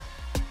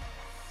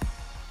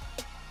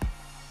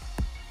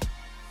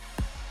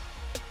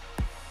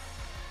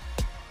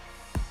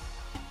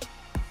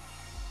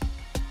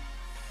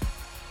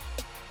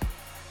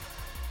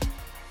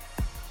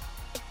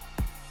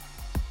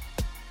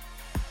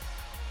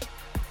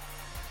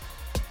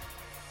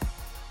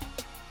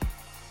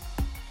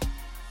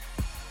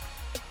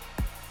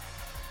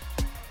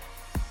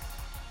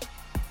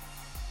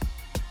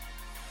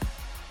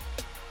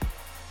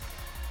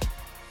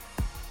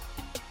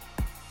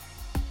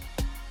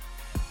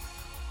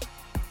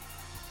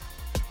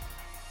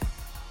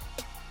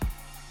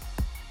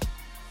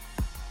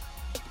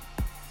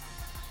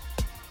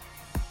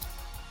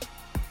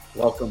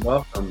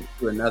Welcome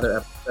to another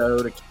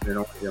episode of Keepin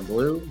Orange and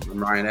Blue.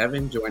 I'm Ryan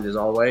Evan, joined as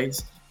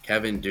always,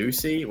 Kevin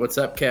Ducey. What's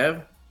up,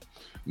 Kev?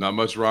 Not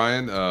much,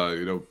 Ryan.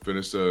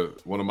 Finished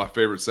one of my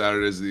favorite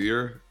Saturdays of the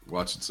year,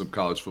 watching some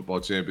college football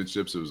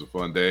championships. It was a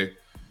fun day.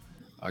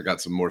 I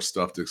got some more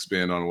stuff to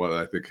expand on what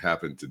I think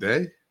happened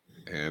today.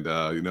 And,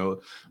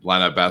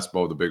 line out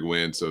basketball with a big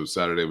win. So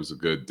Saturday was a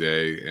good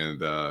day.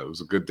 And it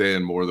was a good day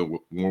in more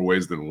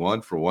ways than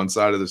one for one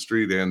side of the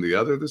street and the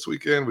other this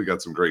weekend. We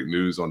got some great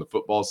news on the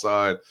football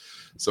side.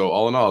 So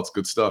all in all, it's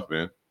good stuff,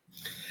 man.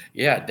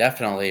 Yeah,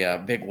 definitely a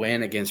big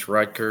win against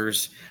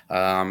Rutgers.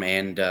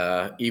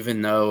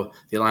 Even though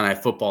the Illini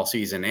football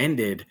season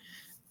ended,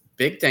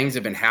 big things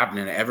have been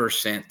happening ever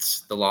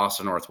since the loss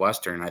of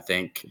Northwestern, I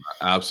think.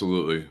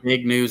 Absolutely.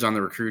 Big news on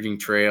the recruiting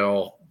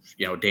trail.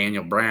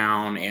 Daniel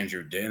Brown,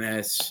 Andrew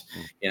Dennis,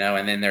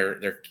 and then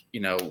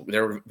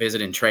they're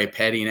visiting Trey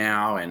Petty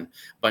now and a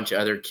bunch of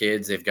other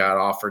kids. They've got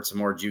offered some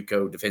more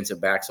JUCO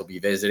defensive backs will be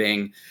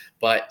visiting.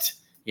 But,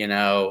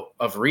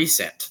 of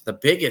recent, the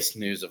biggest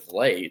news of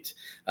late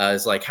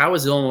is like, how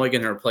is Illinois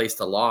going to replace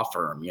the law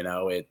firm? You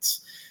got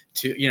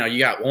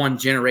one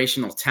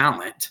generational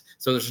talent.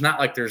 So there's not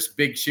like there's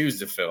big shoes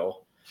to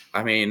fill.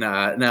 I mean,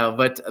 no,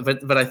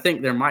 but I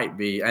think there might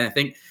be. And I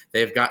think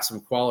they've got some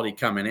quality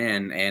coming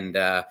in.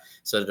 And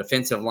so the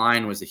defensive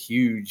line was a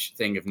huge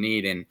thing of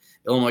need. And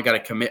Illinois got a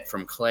commit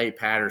from Clay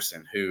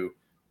Patterson, who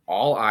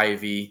all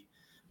Ivy,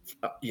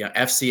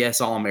 FCS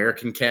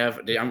All-American,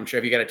 Kev. I'm sure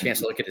if you got a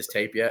chance to look at his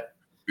tape yet.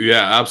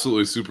 Yeah,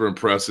 absolutely. Super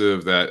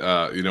impressive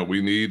that,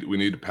 we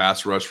need to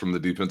pass rush from the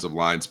defensive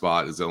line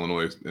spot as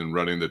Illinois in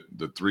running the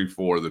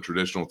 3-4, the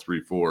traditional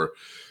 3-4.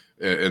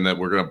 And that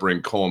we're going to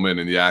bring Coleman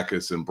and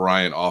Yakis and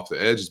Bryant off the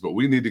edges, but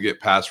we need to get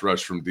pass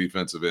rush from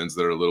defensive ends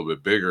that are a little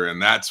bit bigger.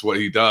 And that's what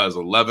he does.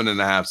 11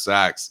 and a half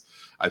sacks,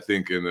 I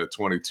think, in the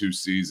 22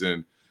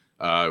 season.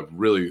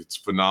 Really, it's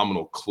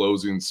phenomenal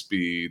closing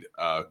speed,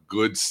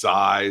 good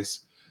size,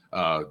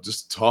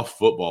 just tough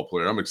football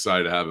player. I'm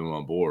excited to have him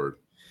on board.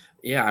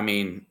 Yeah, I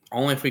mean,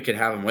 only if we could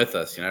have him with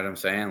us. You know what I'm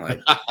saying?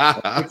 Like,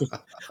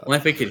 only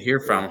if we could hear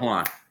from him. Hold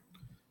on.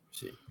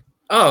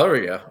 Oh, there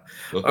we go.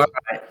 All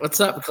right.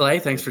 What's up, Clay?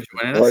 Thanks for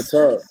joining us. What's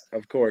up?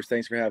 Of course.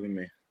 Thanks for having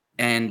me.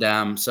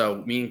 And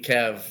so me and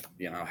Kev,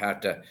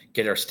 have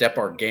to step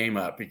our game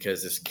up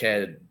because as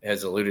Kev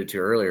has alluded to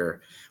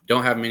earlier,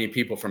 don't have many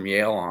people from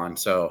Yale on.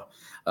 So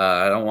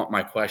I don't want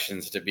my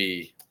questions to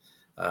be,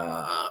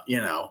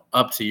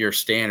 up to your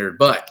standard.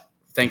 But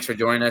thanks for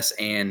joining us.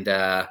 And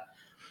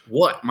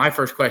my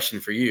first question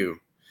for you,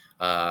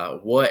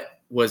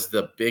 what was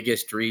the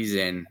biggest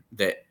reason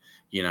that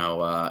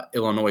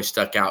Illinois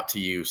stuck out to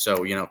you?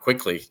 So,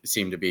 quickly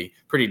seemed to be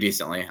pretty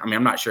decently. I mean,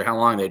 I'm not sure how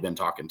long they'd been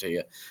talking to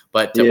you,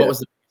 but what was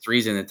the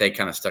reason that they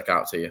kind of stuck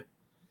out to you?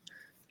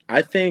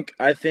 I think,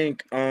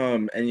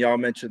 and y'all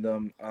mentioned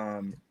them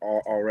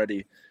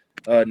already.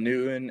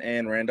 Newton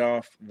and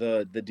Randolph,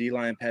 the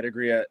D-line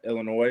pedigree at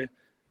Illinois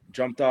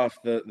jumped off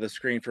the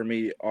screen for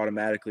me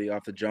automatically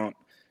off the jump.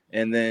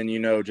 And then,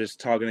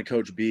 just talking to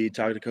Coach B,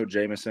 talking to Coach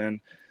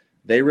Jameson,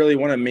 they really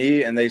wanted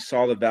me, and they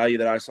saw the value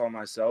that I saw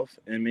myself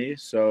in me.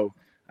 So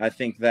I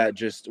think that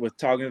just with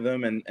talking to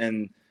them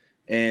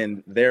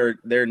and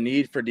their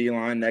need for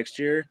D-line next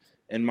year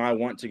and my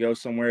want to go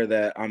somewhere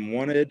that I'm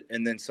wanted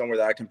and then somewhere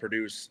that I can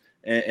produce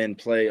and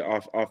play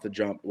off the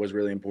jump was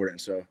really important.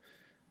 So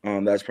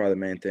that's probably the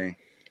main thing.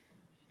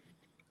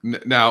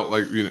 Now,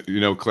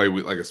 Clay,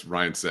 like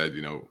Ryan said,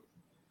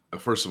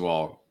 first of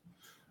all,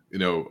 a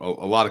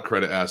lot of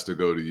credit has to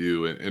go to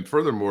you. And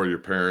furthermore, your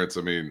parents,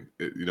 I mean,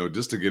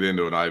 just to get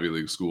into an Ivy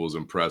League school is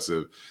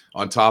impressive.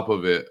 On top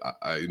of it,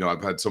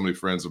 I've had so many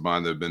friends of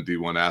mine that have been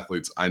D1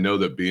 athletes. I know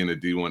that being a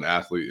D1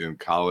 athlete in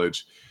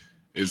college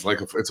is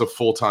it's a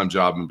full-time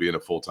job, and being a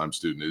full-time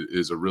student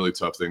is a really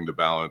tough thing to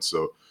balance.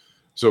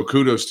 So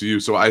kudos to you.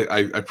 So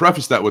I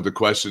preface that with the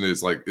question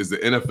is the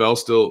NFL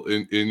still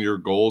in your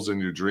goals and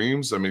your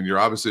dreams? I mean, you're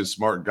obviously a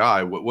smart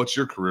guy. What's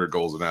your career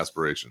goals and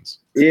aspirations?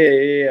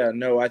 Yeah.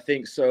 No, I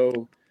think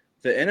so.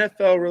 The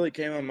NFL really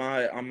came in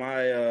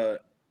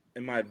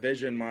my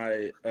vision,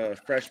 my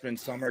freshman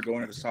summer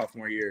going into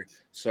sophomore year.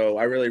 So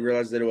I really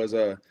realized that it was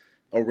a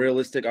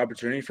realistic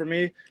opportunity for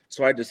me.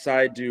 So I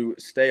decided to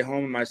stay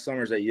home in my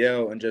summers at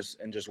Yale and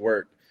just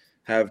work.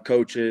 Have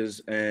coaches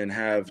and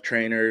have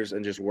trainers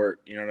and just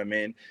work, you know what I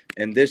mean?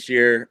 And this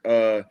year,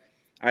 I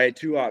had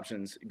two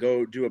options: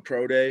 go do a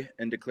pro day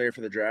and declare for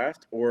the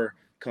draft, or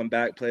come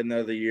back, play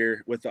another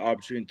year with the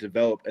opportunity to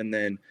develop and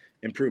then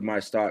improve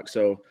my stock.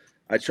 So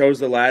I chose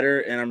the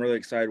latter, and I'm really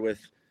excited with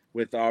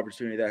the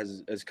opportunity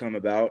that has come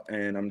about,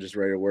 and I'm just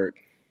ready to work.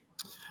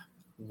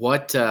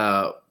 What,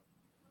 through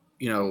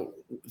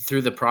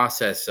the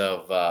process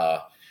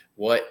of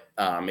what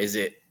is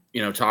it,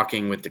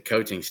 talking with the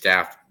coaching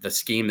staff, the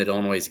scheme that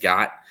Illinois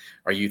got,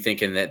 are you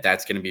thinking that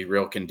that's going to be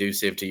real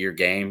conducive to your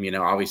game?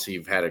 Obviously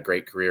you've had a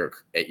great career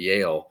at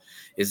Yale.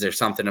 Is there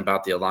something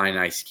about the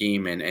Illini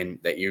scheme and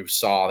that you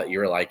saw that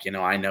you're like,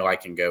 I know I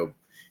can go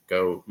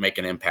make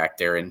an impact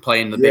there and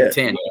play in the Big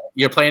Ten?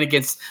 you're playing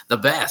against the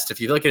best.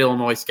 If you look at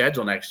Illinois'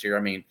 schedule next year,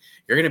 I mean,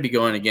 you're going to be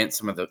going against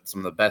some of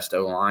the best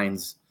O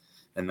lines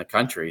in the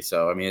country.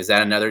 So, I mean, is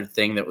that another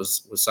thing that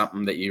was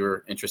something that you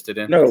were interested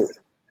in? No,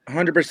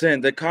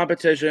 100%. The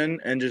competition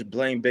and just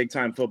playing big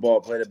time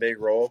football played a big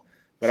role.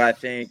 But I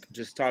think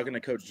just talking to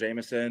Coach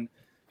Jameson,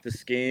 the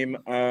scheme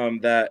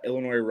that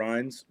Illinois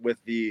runs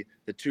with the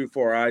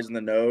 2-4 eyes in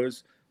the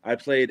nose. I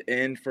played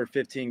in for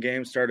 15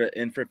 games, started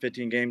in for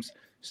 15 games,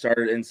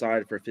 started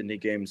inside for 15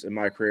 games in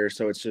my career.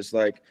 So it's just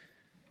like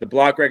the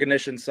block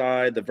recognition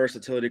side, the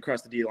versatility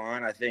across the D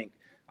line. I think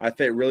I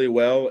fit really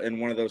well in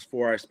one of those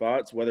 4 eye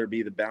spots, whether it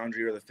be the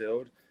boundary or the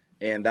field.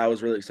 And that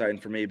was really exciting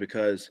for me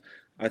because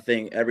I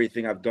think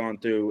everything I've gone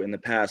through in the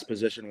past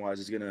position wise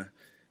is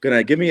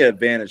gonna give me an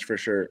advantage for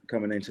sure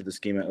coming into the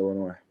scheme at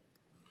Illinois.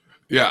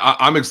 Yeah,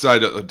 I'm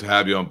excited to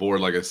have you on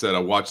board. Like I said, I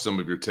watched some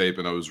of your tape,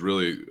 and I was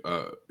really,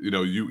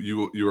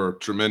 you're a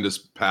tremendous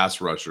pass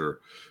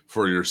rusher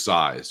for your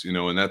size,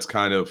 and that's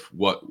kind of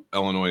what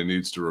Illinois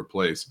needs to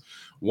replace.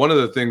 One of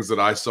the things that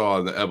I saw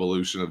in the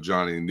evolution of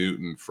Johnny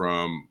Newton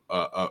from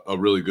a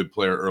really good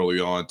player early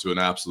on to an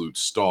absolute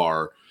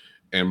star,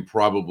 and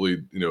probably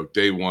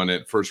day one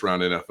at first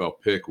round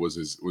NFL pick was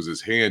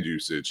his hand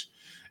usage.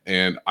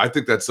 And I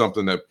think that's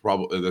something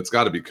that's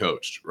got to be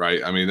coached,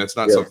 right? I mean, that's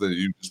not something that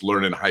you just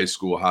learn in high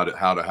school how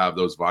to have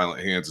those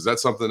violent hands. Is that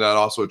something that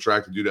also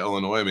attracted you to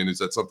Illinois? I mean, is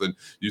that something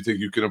you think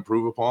you can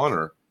improve upon,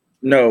 or?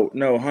 No,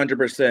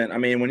 100%. I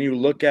mean, when you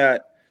look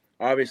at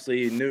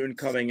obviously Newton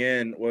coming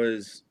in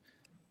was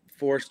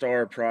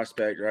 4-star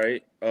prospect,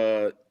 right?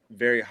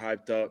 Very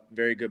hyped up,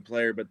 very good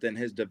player, but then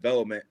his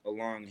development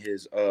along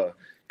his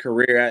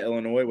career at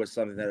Illinois was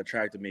something that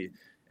attracted me,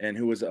 and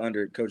who was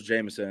under Coach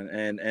Jameson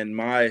and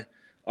my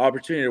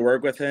opportunity to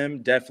work with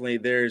him. Definitely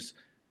there's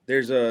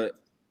the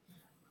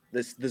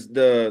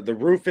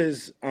roof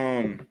is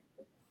or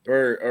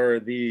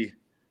the,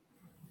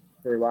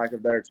 for lack of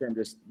a better term,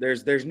 just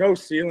there's no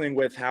ceiling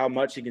with how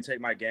much he can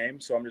take my game.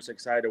 So I'm just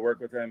excited to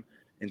work with him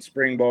in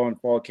spring ball and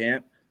fall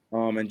camp,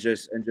 and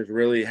just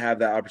really have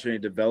that opportunity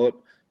to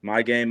develop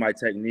my game, my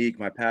technique,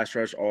 my pass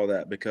rush, all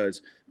that,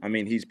 because I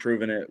mean he's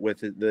proven it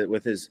with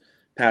his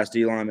past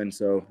D lineman.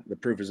 So the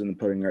proof is in the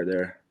pudding right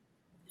there.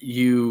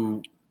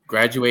 You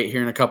graduate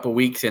here in a couple of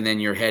weeks, and then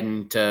you're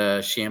heading to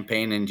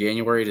Champaign in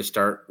January to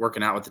start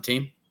working out with the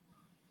team?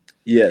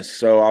 Yes.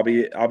 So I'll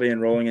be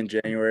enrolling in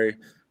January.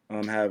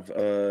 Have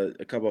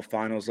a couple of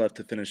finals left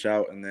to finish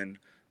out, and then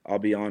I'll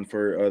be on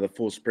for the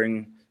full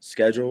spring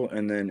schedule,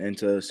 and then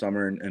into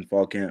summer and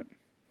fall camp.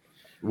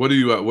 What are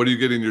you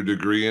getting your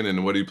degree in,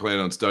 and what are you planning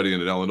on studying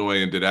at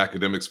Illinois? And did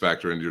academics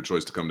factor into your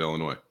choice to come to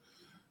Illinois?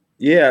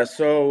 Yeah.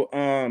 So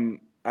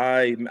I'm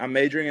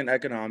majoring in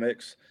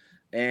economics.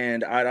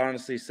 And I'd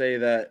honestly say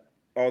that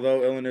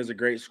although Illinois is a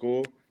great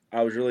school,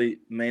 I was really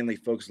mainly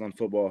focused on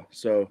football.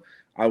 So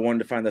I wanted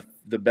to find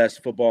the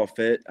best football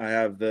fit. I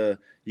have the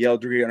Yale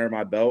degree under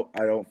my belt.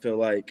 I don't feel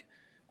like,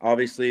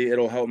 obviously,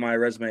 it'll help my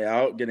resume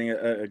out getting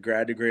a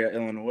grad degree at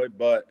Illinois,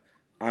 but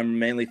I'm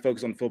mainly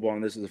focused on football,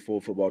 and this is a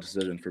full football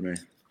decision for me.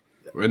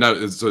 And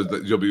now, so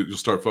that you'll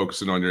start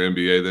focusing on your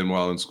MBA then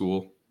while in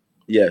school?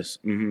 Yes.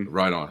 Mm-hmm.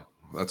 Right on.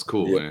 That's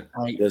cool, man.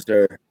 Yes,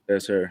 sir.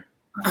 Yes, sir.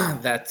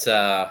 That's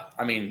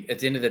I mean, at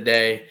the end of the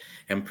day,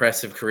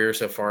 impressive career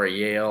so far at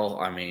Yale.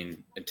 I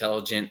mean,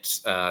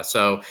 intelligence.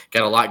 So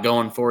got a lot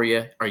going for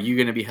you. Are you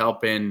going to be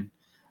helping?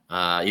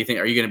 Are you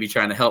going to be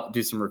trying to help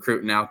do some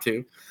recruiting now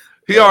too?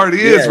 He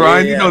already is,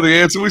 Ryan. You know the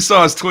answer. We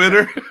saw his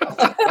Twitter.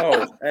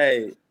 Oh,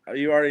 hey,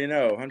 you already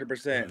know,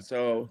 100%.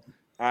 So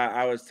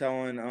I was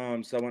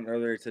telling someone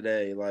earlier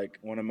today, like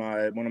one of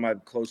my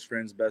close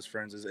friends, best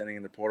friends, is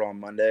entering the portal on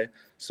Monday.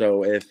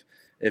 So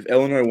if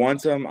Illinois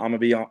wants him, I'm gonna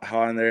be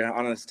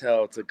on his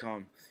tail to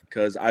come,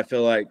 because I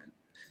feel like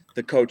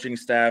the coaching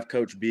staff,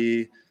 Coach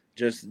B,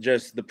 just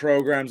the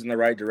program's in the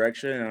right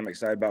direction, and I'm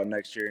excited about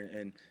next year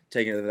and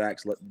taking it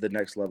to the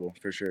next level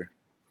for sure.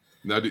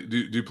 Now, do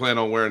you plan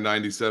on wearing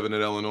 97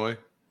 at Illinois?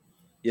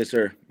 Yes,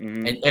 sir.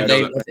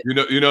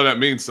 Mm-hmm. You know that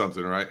means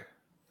something, right?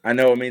 I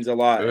know it means a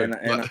lot, and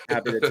I'm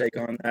happy to take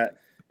on that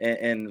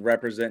and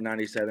represent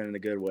 97 in a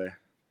good way.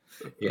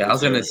 Yeah, I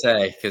was going to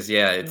say, because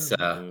it's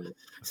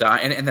so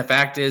and the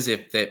fact is,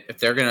 if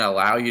they're going to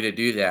allow you to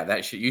do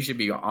that, you should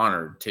be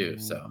honored too.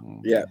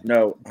 So yeah,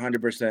 no,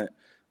 100%.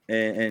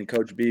 And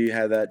Coach B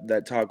had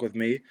that talk with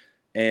me,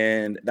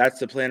 and that's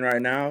the plan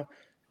right now.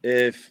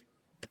 If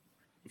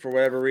for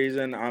whatever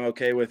reason I'm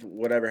okay with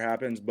whatever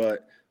happens,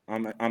 but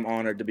I'm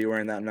honored to be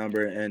wearing that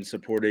number and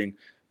supporting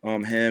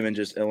him and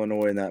just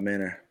Illinois in that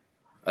manner.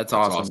 That's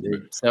awesome,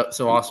 dude.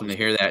 So awesome to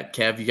hear that.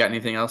 Kev, you got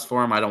anything else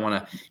for him? I don't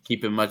want to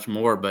keep him much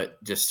more,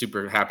 but just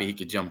super happy he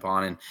could jump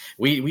on. And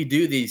we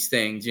do these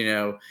things,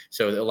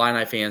 so the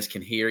Illini fans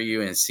can hear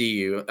you and see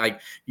you.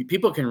 Like,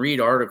 people can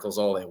read articles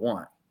all they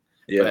want.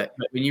 Yeah. But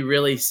when you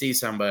really see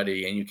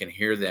somebody and you can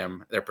hear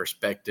them, their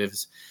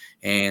perspectives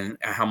and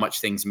how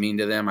much things mean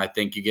to them, I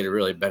think you get a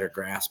really better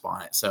grasp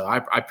on it. So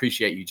I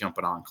appreciate you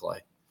jumping on, Clay.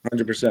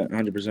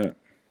 100%.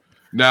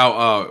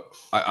 Now,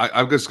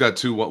 I've just got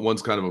two.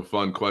 One's kind of a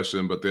fun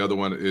question, but the other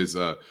one is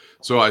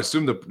so I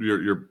assume that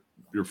your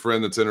your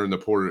friend that's entering the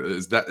portal,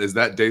 is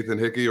that Dathan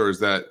Hickey, or is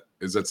that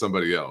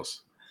somebody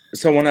else?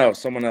 Someone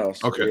else.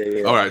 Okay.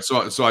 Yeah. All right.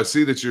 So I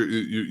see that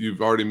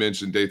you've already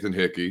mentioned Dathan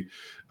Hickey.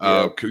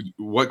 Yeah.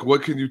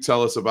 What can you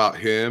tell us about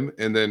him?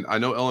 And then I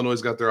know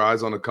Illinois got their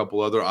eyes on a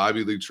couple other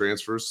Ivy League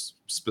transfers,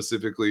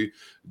 specifically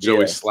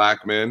Joey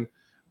Slackman,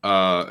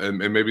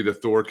 and maybe the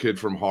Thor kid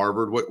from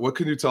Harvard. What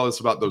can you tell us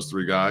about those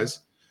three guys?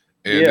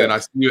 And then I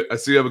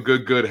see you have a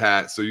good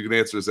hat, so you can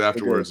answer this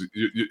afterwards.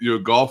 You're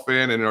a golf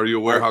fan, and are you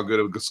aware how good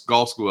of a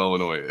golf school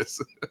Illinois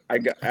is?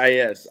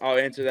 Yes, I'll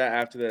answer that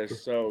after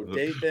this. So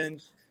Dathan,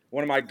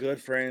 one of my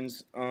good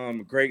friends,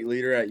 great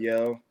leader at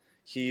Yale.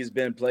 He's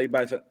been plagued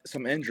by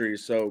some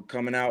injuries. So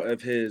coming out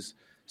of his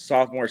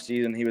sophomore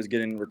season, he was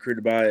getting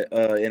recruited by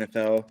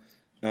NFL.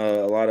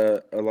 A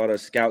lot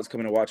of scouts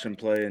coming to watch him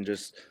play, and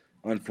just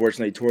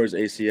unfortunately tore his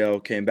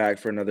ACL. Came back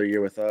for another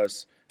year with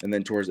us, and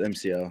then tore his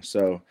MCL.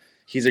 So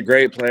he's a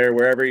great player.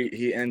 Wherever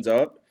he ends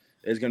up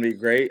is going to be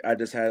great. I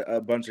just had a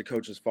bunch of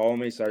coaches follow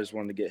me, so I just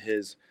wanted to get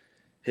his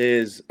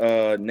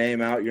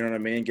name out, you know what I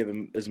mean? Give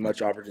him as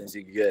much opportunity as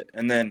he could get.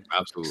 And then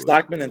Absolutely.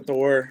 Slackman and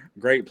Thor,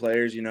 great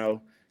players,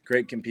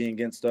 great competing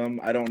against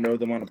them. I don't know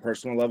them on a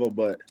personal level,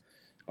 but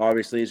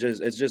obviously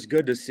it's just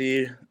good to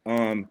see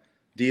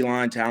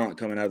D-line talent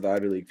coming out of the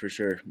Ivy League for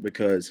sure,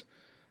 because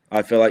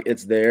I feel like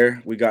it's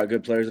there. We got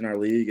good players in our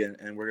league,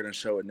 and we're going to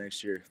show it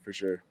next year for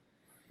sure.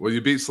 Well, you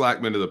beat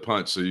Slackman to the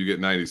punch, so you get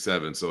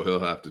 97. So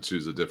he'll have to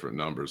choose a different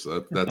number.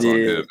 So that's on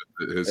him.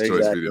 His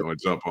choice video would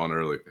jump on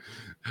early.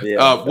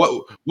 Yeah.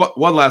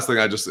 One last thing,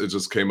 it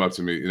just came up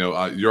to me.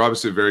 You're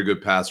obviously a very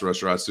good pass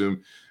rusher. I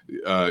assume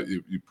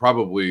you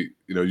probably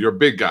you're a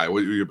big guy.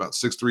 You're about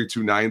 6'3",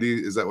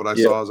 290. Is that what I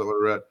saw? Is that what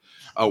I read?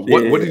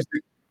 What do you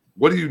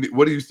think?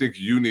 What do you think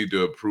you need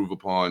to improve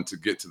upon to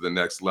get to the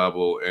next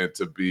level and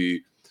to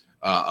be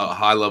a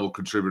high level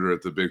contributor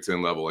at the Big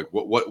Ten level? Like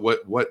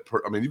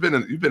I mean, you've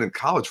been in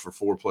college for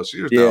 4+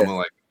 years now. I'm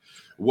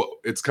like,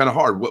 it's kind of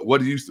hard. What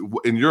do you,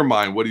 in your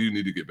mind, what do you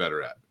need to get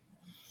better at?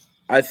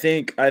 I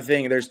think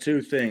there's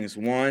two things.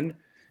 One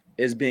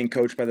is being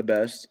coached by the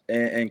best,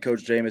 and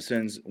Coach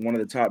Jameson's one of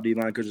the top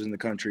D-line coaches in the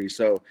country.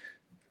 So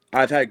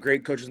I've had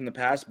great coaches in the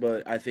past,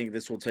 but I think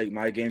this will take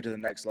my game to the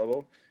next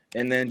level.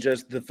 And then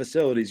just the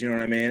facilities, you know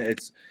what I mean?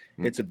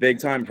 It's a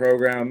big-time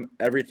program.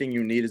 Everything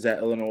you need is at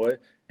Illinois,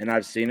 and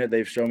I've seen it.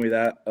 They've shown me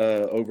that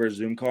over a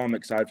Zoom call. I'm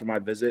excited for my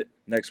visit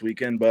next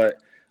weekend. But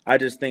I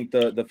just think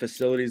the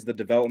facilities, the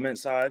development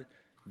side,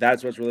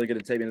 that's what's really going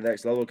to take me to the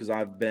next level, because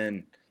I've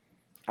been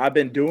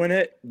doing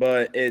it,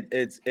 but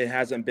it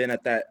hasn't been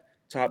at that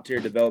top-tier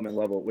development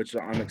level, which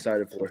I'm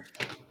excited for.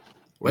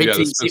 Wait till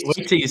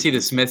you see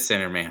the Smith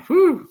Center, man.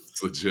 Whew.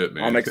 It's legit,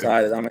 man. I'm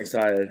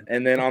excited.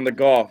 And then on the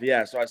golf,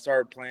 so I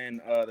started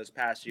playing this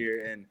past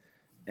year,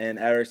 and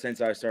ever since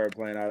I started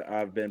playing,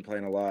 I've been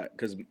playing a lot,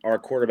 because our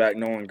quarterback,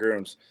 Nolan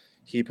Grooms,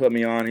 he put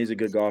me on. He's a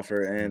good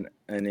golfer,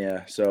 and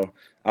yeah. So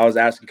I was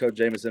asking Coach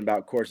Jameson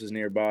about courses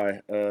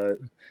nearby the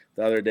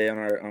other day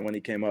on when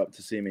he came up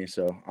to see me.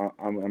 So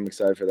I'm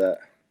excited for that.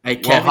 Hey,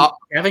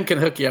 Kevin can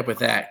hook you up with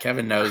that.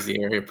 Kevin knows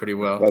the area pretty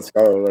well. Let's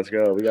go.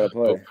 We got to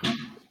play.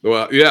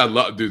 Well, yeah,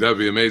 dude, that'd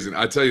be amazing.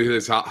 I tell you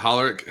this,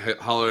 holler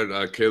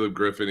at Caleb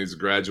Griffin. He's a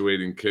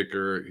graduating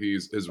kicker.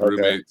 His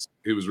roommates.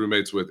 He was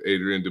roommates with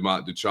Adrian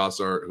Dumont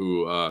Duchassart,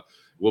 who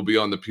will be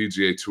on the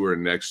PGA Tour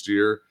next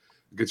year.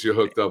 Get you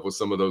hooked up with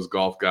some of those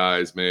golf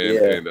guys, man.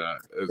 Yeah, and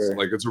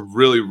it's a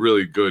really,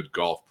 really good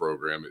golf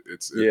program.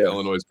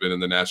 Illinois has been in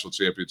the national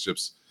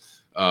championships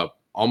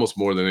almost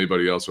more than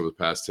anybody else over the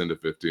past 10 to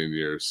 15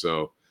 years.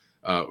 So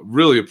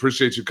really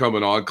appreciate you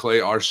coming on,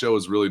 Clay. Our show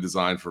is really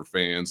designed for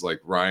fans. Like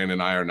Ryan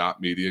and I are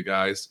not media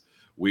guys.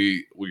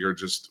 We're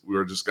just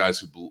guys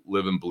who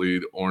live and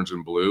bleed orange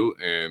and blue,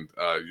 and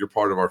you're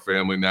part of our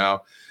family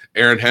now.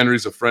 Aaron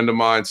Henry's a friend of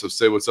mine, so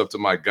say what's up to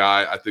my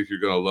guy. I think you're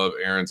going to love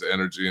Aaron's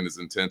energy and his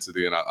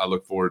intensity, and I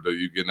look forward to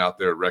you getting out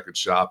there at Record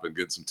Shop and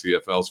getting some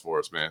TFLs for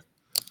us, man.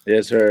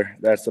 Yes, sir.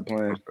 That's the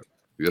plan.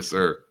 Yes,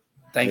 sir.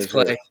 Thanks,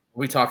 Clay. Sir.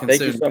 We'll be talking soon.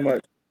 Thank you so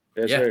much.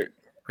 Yes, sir.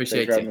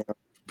 Appreciate you.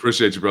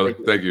 Appreciate you, brother.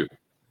 Thank you.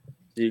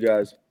 See you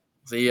guys.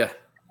 See ya.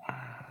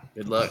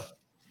 Good luck.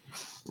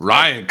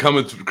 Ryan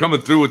coming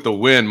through with the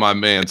win, my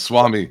man.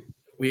 Swami.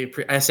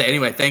 I say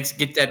anyway. Thanks.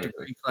 Get that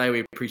degree, Clay. We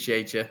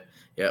appreciate you.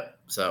 Yep.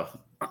 So,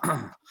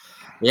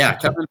 yeah,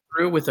 coming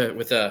through with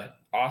a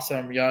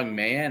awesome young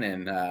man,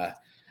 and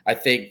I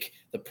think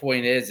the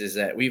point is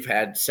that we've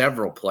had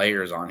several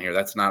players on here.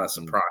 That's not a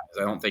surprise.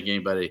 I don't think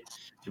anybody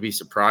should be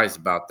surprised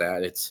about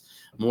that. It's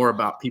more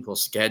about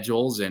people's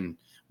schedules, and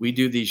we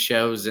do these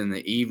shows in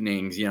the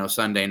evenings,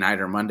 Sunday night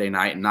or Monday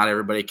night, and not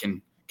everybody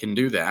can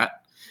do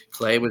that.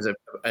 Clay was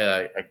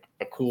a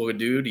cool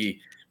dude. He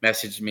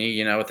messaged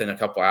me, within a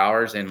couple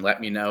hours and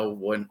let me know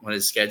when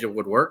his schedule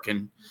would work,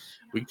 and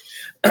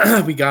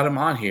we got him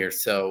on here.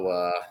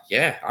 So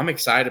yeah, I'm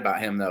excited about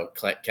him though,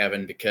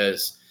 Kevin,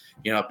 because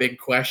a big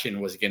question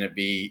was going to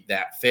be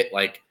that fit.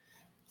 Like,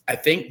 I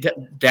think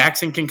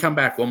Daxon can come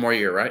back one more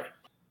year, right?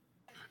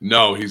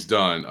 No, he's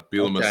done.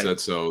 Bielema said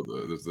so.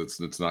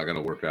 It's not going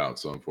to work out.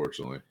 So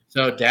unfortunately,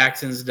 so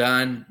Daxon's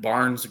done.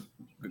 Barnes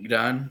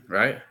done,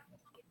 right?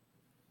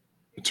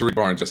 Tariq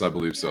Barnes, yes, I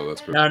believe so.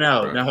 That's correct.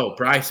 No.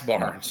 Bryce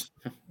Barnes.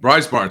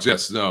 Bryce Barnes,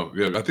 yes. No,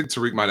 yeah. I think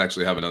Tariq might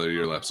actually have another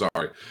year left.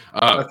 Sorry.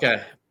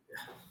 Okay.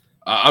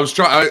 I was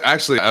trying.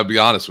 I'll be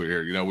honest with you.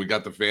 You know, we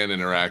got the fan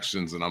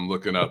interactions, and I'm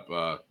looking up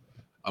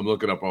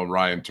on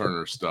Ryan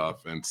Turner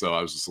stuff, and so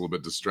I was just a little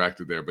bit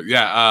distracted there. But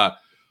yeah,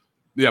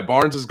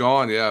 Barnes is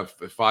gone. Yeah,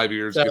 5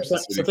 years.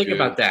 So think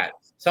about that.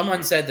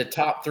 Someone said the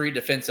top 3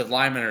 defensive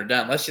linemen are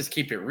done. Let's just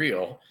keep it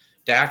real.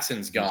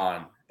 Daxon's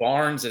gone.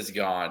 Barnes is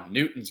gone.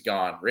 Newton's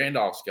gone.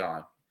 Randolph's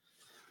gone.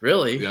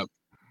 Really? Yep.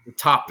 The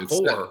top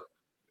 4.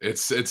 It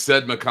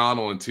said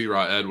McConnell and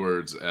T-Raw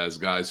Edwards as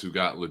guys who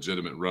got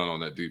legitimate run on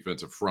that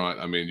defensive front.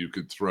 I mean, you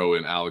could throw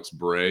in Alex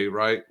Bray,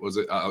 right? Was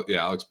it?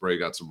 Alex Bray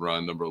got some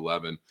run, number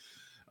 11.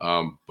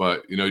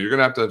 But, you know, you're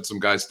going to have some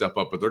guys step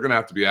up, but they're going to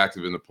have to be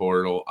active in the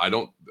portal.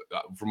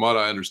 From what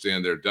I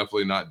understand, they're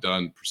definitely not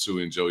done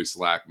pursuing Joey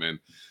Slackman.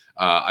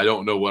 I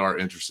don't know what our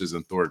interest is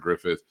in Thor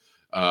Griffith.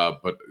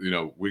 But you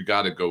know, we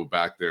got to go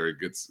back there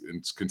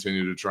and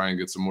continue to try and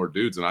get some more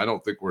dudes. And I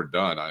don't think we're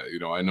done. I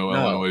know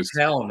Illinois.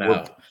 Hell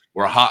no.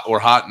 We're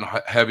hot and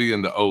heavy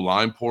in the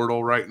O-line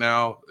portal right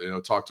now. You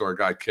know, talk to our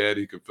guy Ked.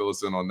 He can fill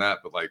us in on that.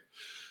 But like,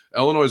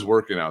 Illinois is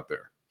working out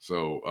there.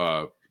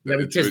 So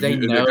because they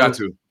know. They got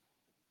to.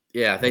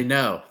 Yeah, they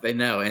know.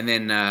 And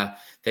then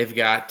they've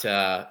got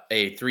a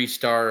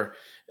 3-star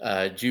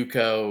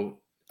JUCO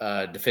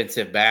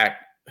defensive back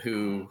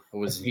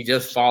he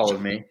just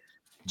followed me.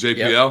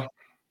 JPL.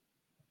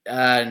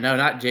 Yep. No,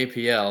 not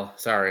JPL.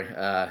 Sorry.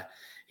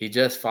 He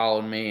just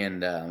followed me,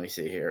 and let me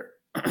see here.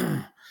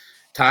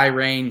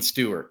 Tyrone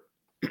Stewart.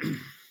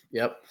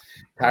 Yep.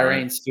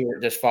 Tyrone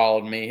Stewart just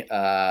followed me.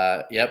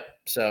 Yep.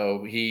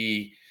 So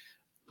he,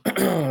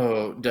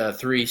 the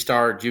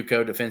 3-star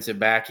JUCO defensive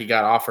back, he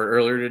got offered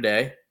earlier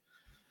today.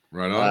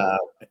 Right on.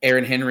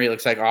 Aaron Henry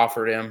looks like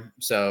offered him.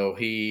 So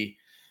he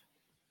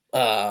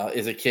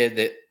is a kid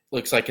that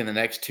looks like in the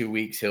next 2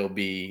 weeks he'll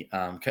be.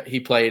 He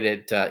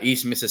played at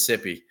East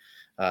Mississippi.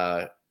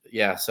 So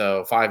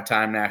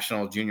 5-time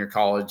national junior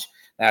college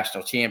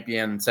national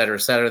champion, et cetera,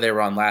 et cetera. They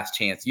were on Last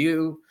Chance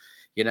U,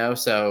 you know,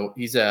 so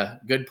he's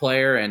a good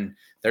player, and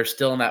they're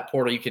still in that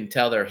portal. You can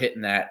tell they're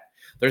hitting that.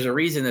 There's a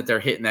reason that they're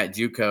hitting that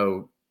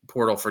JUCO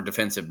portal for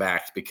defensive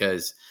backs,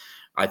 because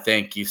I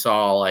think you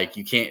saw, like,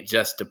 you can't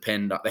just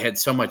depend on, they had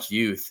so much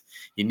youth.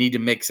 You need to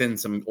mix in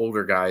some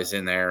older guys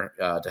in there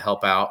to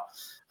help out.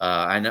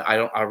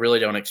 I really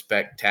don't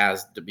expect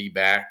Taz to be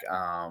back.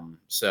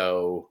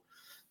 So,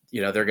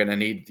 you know, they're going to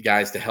need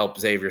guys to help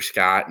Xavier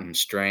Scott and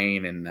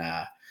Strain and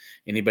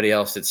anybody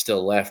else that's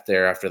still left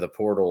there after the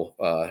portal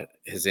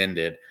has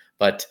ended.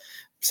 But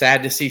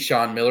sad to see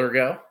Sean Miller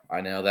go. I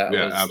know that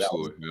was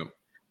absolutely. Yep.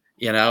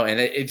 You know, and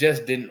it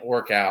just didn't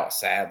work out,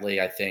 sadly.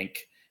 I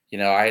think, you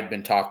know, I had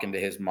been talking to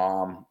his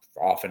mom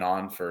off and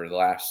on for the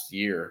last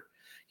year,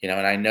 you know,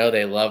 and I know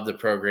they love the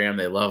program.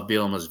 They love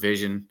Bielema's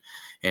vision.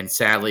 And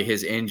sadly,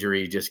 his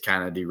injury just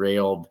kind of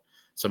derailed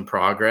some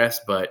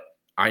progress. But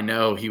I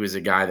know he was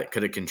a guy that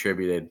could have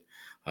contributed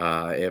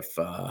if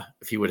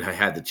he would have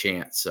had the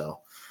chance. So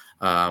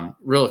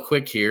real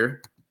quick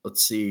here,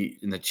 let's see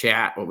in the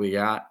chat what we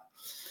got.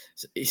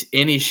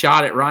 Any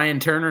shot at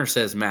Ryan Turner,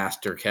 says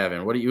Master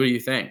Kevin. What do you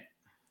think?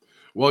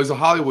 Well, he's a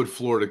Hollywood,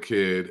 Florida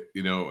kid,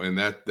 you know, and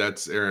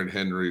that's Aaron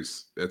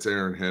Henry's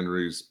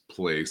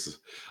place.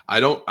 I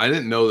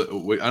didn't know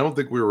that. I don't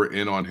think we were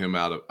in on him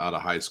out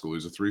of high school.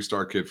 He's a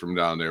 3-star kid from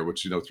down there,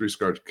 which, you know,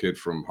 3-star kid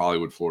from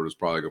Hollywood, Florida is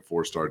probably like a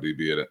 4-star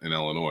DB in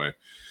Illinois.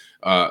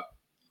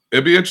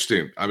 It'd be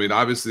interesting. I mean,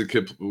 obviously the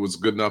kid was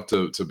good enough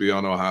to be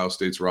on Ohio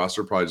State's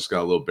roster. Probably just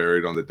got a little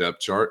buried on the depth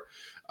chart.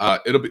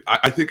 It'll be.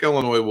 I think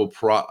Illinois will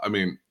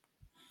probably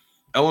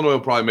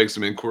make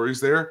some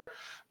inquiries there.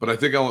 But I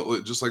think,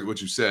 just like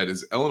what you said,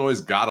 is Illinois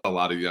got a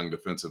lot of young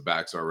defensive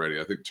backs already.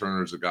 I think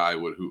Turner's a guy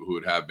who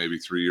would have maybe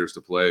 3 years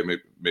to play,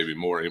 maybe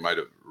more. He might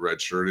have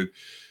redshirted.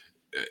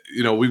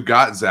 You know, we've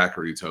got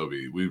Zachary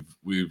Toby.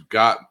 We've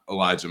got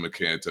Elijah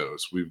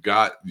McCantos. We've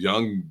got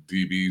young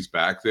DBs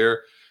back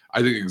there.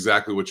 I think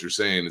exactly what you're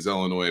saying is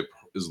Illinois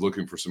is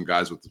looking for some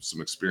guys with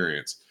some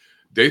experience.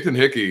 Dathan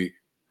Hickey,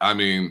 I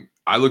mean,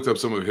 I looked up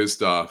some of his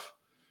stuff,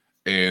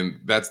 and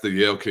that's the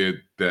Yale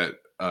kid that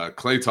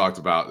Clay talked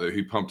about, that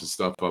he pumped his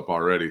stuff up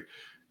already.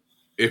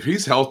 If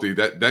he's healthy,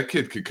 that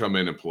kid could come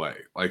in and play.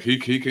 Like he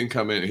can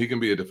come in, he can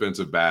be a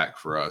defensive back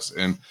for us.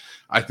 And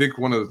I think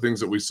one of the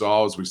things that we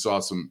saw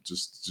some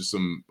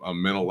some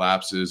mental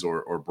lapses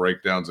or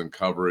breakdowns in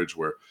coverage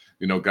where,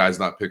 you know, guys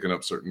not picking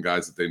up certain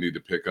guys that they need to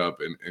pick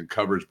up, and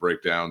coverage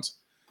breakdowns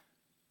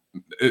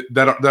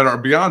that are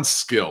beyond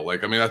skill.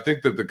 Like, I mean, I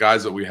think that the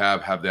guys that we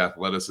have the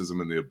athleticism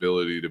and the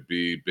ability to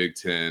be Big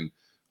Ten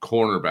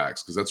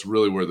cornerbacks, because that's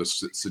really where the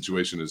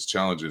situation is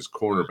challenging, is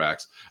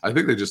cornerbacks. I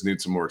think they just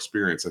need some more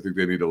experience. I think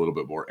they need a little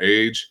bit more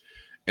age.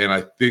 And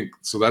I think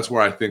so that's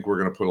where I think we're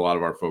going to put a lot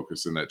of our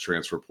focus in that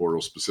transfer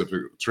portal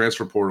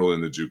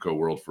in the JUCO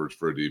world for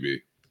a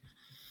DB.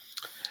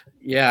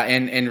 Yeah,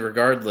 and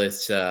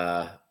regardless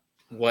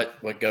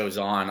what goes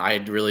on, I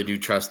really do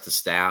trust the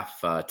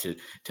staff to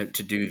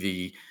do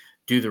the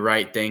do the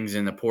right things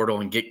in the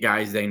portal and get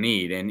guys they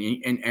need.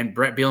 And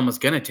Brett Bielema's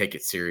going to take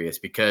it serious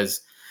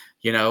because,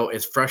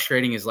 as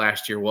frustrating as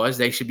last year was,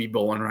 they should be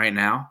bowling right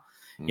now.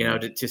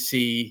 To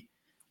see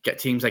get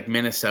teams like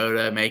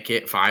Minnesota make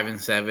it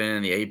 5-7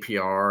 in the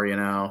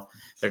APR,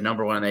 they're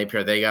number one in the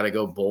APR. They got to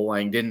go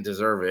bowling. Didn't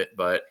deserve it,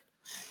 but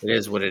it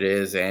is what it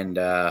is. And,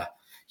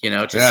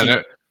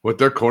 with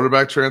their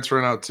quarterback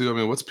transferring out too. I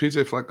mean, what's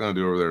PJ Fleck going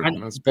to do over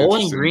there?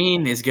 Bowling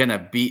Green is going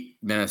to beat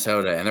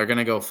Minnesota, and they're going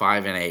to go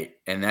 5-8,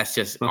 and that's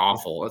just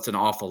awful. It's an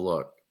awful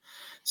look.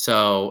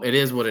 So it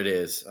is what it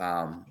is.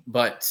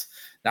 But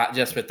not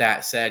just with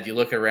that said, you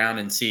look around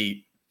and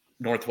see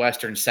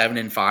Northwestern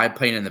 7-5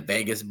 playing in the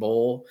Vegas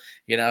Bowl.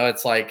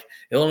 It's like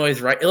Illinois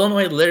is right.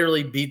 Illinois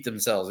literally beat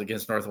themselves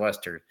against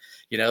Northwestern.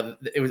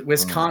 It was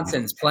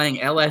Wisconsin's playing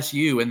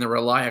LSU in the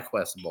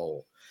ReliaQuest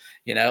Bowl.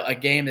 A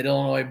game that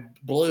Illinois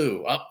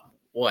blew up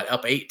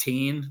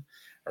 18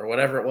 or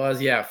whatever it was.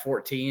 Yeah,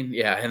 14.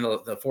 Yeah, in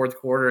the fourth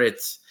quarter.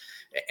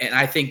 And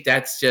I think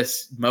that's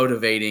just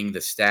motivating the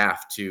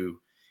staff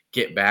to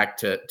get back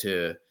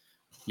to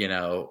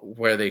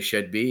where they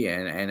should be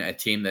and a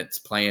team that's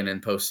playing in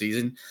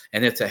postseason.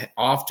 And it's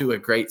off to a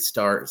great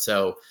start.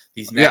 So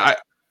these next.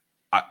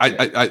 Yeah,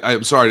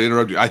 I'm sorry to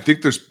interrupt you. I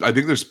think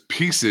there's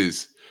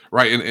pieces,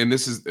 right? And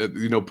this is,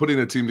 putting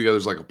a team together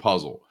is like a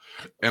puzzle.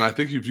 And I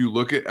think if you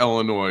look at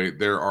Illinois,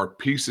 there are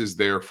pieces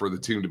there for the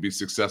team to be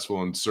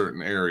successful in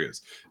certain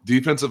areas.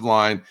 Defensive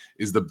line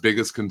is the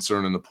biggest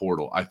concern in the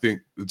portal. I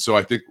think,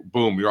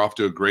 boom, you're off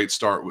to a great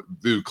start.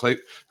 Dude, Clay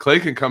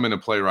can come in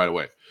and play right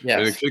away.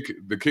 Yes. And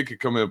the kid can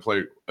come in and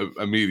play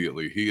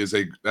immediately.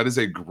 That is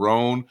a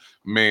grown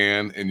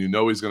man, and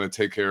he's going to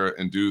take care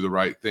and do the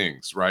right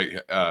things, right?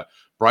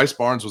 Bryce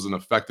Barnes was an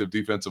effective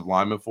defensive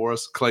lineman for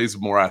us. Clay's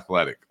more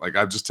athletic. Like,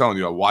 I'm just telling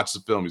you, I watched the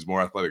film. He's more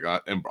athletic.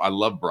 And I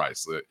love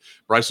Bryce.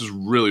 Bryce is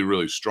really,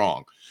 really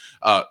strong.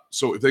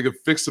 So if they could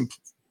fix some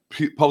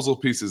puzzle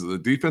pieces of the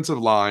defensive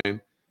line,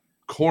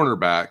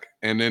 cornerback,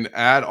 and then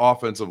add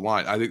offensive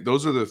line, I think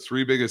those are the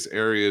three biggest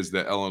areas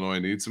that Illinois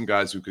needs some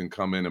guys who can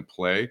come in and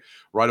play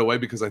right away,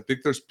 because I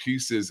think there's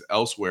pieces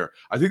elsewhere.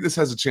 I think this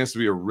has a chance to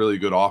be a really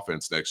good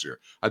offense next year.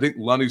 I think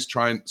Lunny's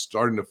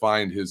starting to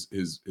find his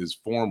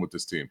form with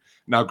this team.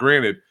 Now,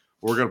 granted,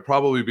 we're going to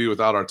probably be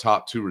without our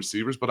top two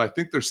receivers, but I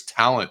think there's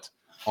talent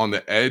on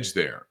the edge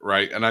there,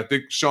 right? And I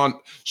think Sean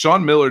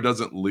Miller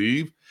doesn't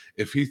leave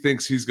if he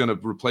thinks he's going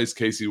to replace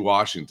Casey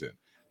Washington.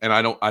 And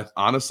I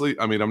honestly,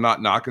 I'm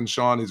not knocking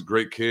Sean. He's a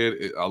great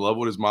kid. I love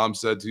what his mom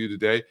said to you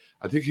today.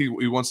 I think he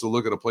wants to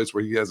look at a place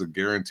where he has some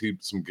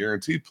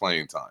guaranteed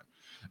playing time.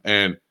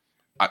 And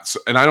I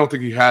don't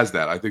think he has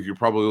that. I think you're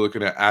probably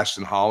looking at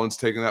Ashton Hollins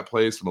taking that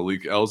place.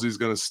 Malik Elsey's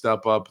going to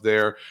step up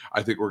there.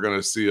 I think we're going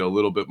to see a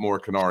little bit more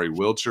Kanari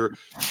Wilcher.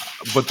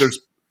 But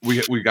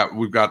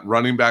we've got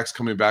running backs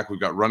coming back.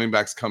 We've got running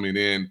backs coming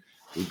in.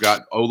 We've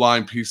got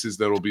O-line pieces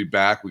that will be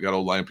back. We got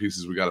O-line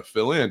pieces we got to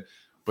fill in.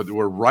 But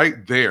we're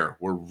right there.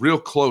 We're real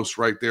close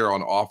right there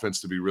on offense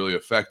to be really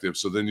effective.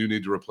 So then you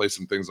need to replace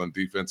some things on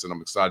defense, and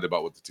I'm excited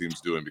about what the team's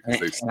doing because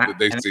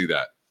they see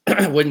that.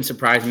 It wouldn't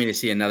surprise me to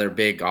see another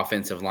big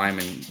offensive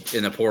lineman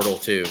in the portal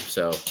too.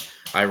 So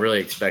I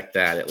really expect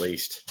that at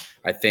least.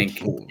 I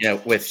think,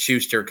 with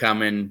Schuster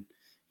coming,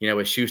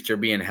 with Schuster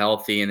being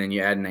healthy, and then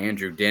you add an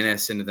Andrew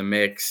Dennis into the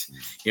mix,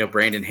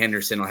 Brandon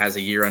Henderson has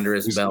a year under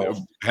his belt.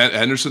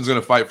 Henderson's going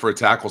to fight for a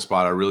tackle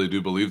spot. I really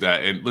do believe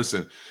that. And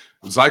listen,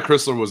 Zy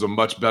Chrysler was a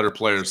much better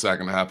player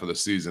second half of the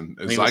season.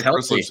 If Zy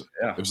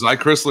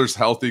Chrysler's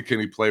healthy, can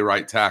he play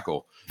right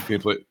tackle? Can he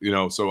play?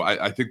 So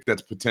I think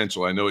that's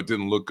potential. I know it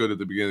didn't look good at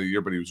the beginning of the year,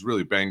 but he was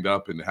really banged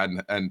up and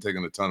hadn't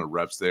taken a ton of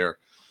reps there.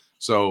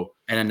 So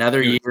and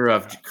another year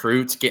of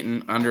Kreutz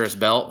getting under his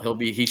belt,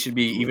 he should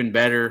be even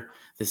better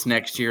this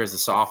next year as a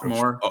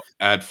sophomore.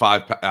 Add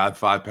 5 pounds,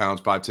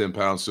 5-10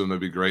 pounds to him.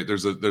 That'd be great.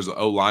 There's an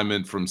O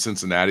lineman from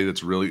Cincinnati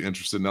that's really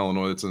interested in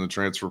Illinois that's in the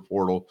transfer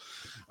portal.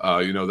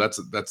 That's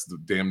the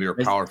damn near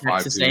Power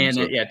 5 team.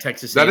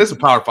 Texas. That is a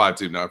Power 5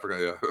 team now. I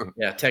forgot.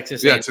 Yeah,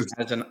 Texas. Yeah,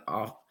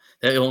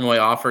 that Illinois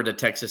offered to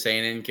Texas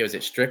A&M. Was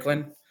it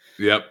Strickland?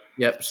 Yep,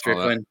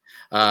 Strickland.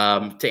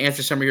 To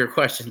answer some of your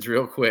questions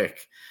real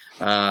quick,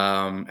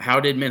 how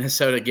did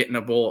Minnesota get in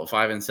a bowl at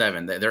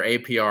 5-7? Their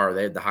APR,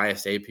 they had the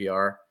highest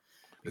APR.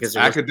 It's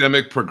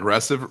academic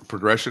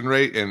progression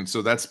rate, and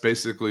so that's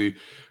basically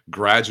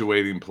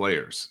graduating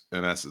players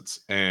in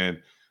essence.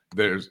 And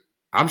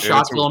I'm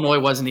shocked Illinois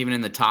wasn't even in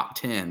the top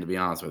 10, to be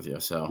honest with you.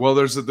 So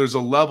there's a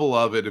level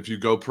of it if you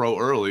go pro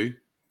early.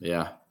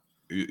 Yeah,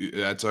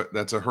 that's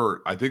a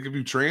hurt. I think if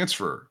you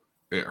transfer,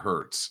 it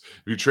hurts.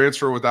 If you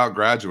transfer without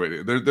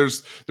graduating,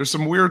 there's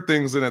some weird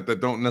things in it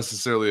that don't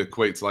necessarily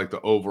equate to like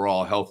the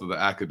overall health of the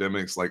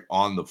academics, like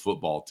on the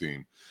football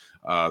team.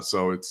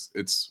 So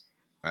it's.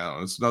 I don't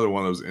know. It's another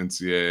one of those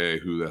NCAA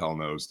who the hell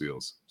knows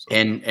deals. So.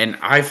 And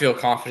I feel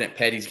confident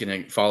Petty's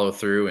going to follow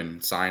through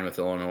and sign with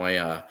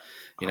Illinois.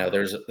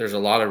 There's a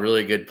lot of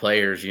really good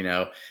players.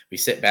 We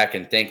sit back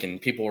and think, and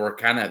people were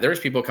there's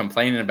people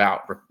complaining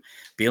about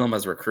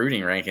Bielema's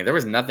recruiting ranking. There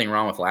was nothing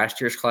wrong with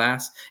last year's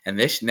class, and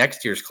this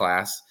next year's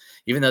class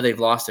even though they've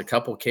lost a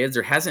couple kids,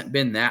 there hasn't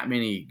been that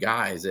many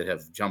guys that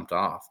have jumped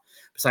off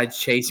besides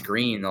Chase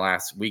Green the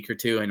last week or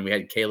two. And we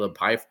had Caleb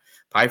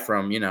Pie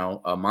from,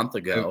 a month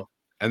ago.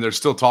 And they're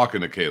still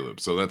talking to Caleb.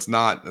 So that's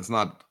not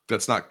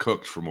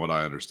cooked from what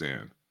I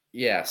understand.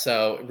 Yeah,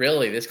 so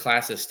really, this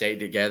class has stayed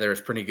together. It's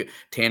pretty good.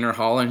 Tanner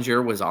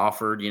Hollinger was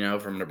offered,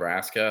 from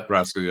Nebraska.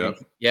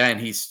 Yeah. And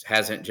he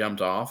hasn't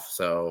jumped off,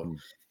 so he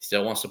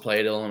still wants to play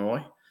at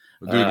Illinois.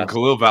 Dude, and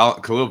Khalil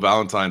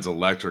Valentine's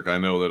electric. I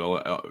know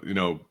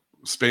that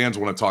fans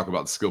want to talk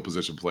about skill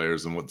position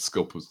players and what the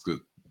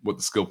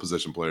skill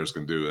position players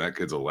can do. That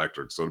kid's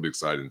electric, so it'll be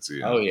exciting to see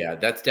him. Oh yeah,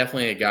 that's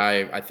definitely a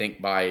guy. I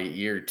think by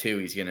year 2,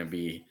 he's going to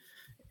be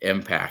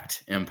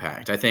impact.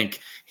 I think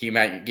he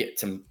might get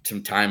some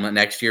time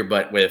next year,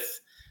 but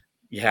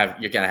you're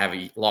going to have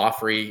a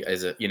Lawfrey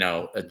as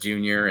a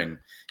junior, and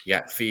you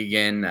got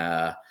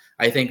Fegan.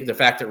 I think the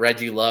fact that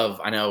Reggie Love's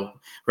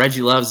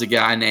a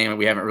guy name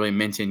we haven't really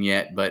mentioned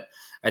yet, but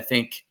I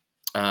think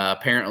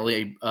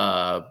apparently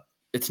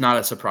it's not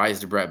a surprise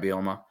to Brett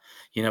Bielema.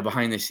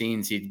 Behind the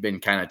scenes, he'd been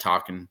kind of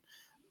talking,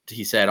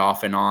 he said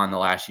off and on the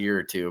last year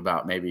or two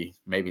about maybe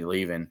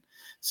leaving.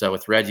 So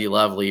with Reggie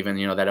Love leaving,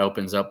 that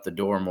opens up the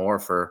door more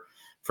for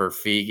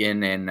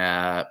Fegan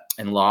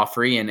and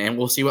Lawfrey, and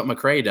we'll see what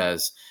McCray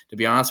does. To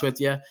be honest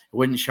with you, it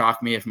wouldn't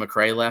shock me if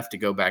McCray left to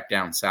go back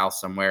down south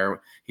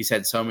somewhere. He's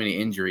had so many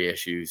injury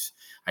issues.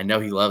 I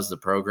know he loves the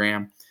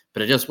program,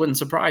 but it just wouldn't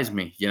surprise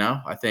me.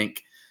 I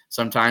think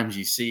sometimes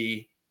you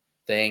see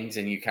things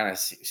and you kind of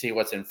see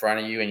what's in front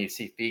of you, and you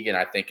see Fegan,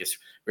 I think, is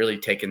really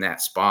taking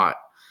that spot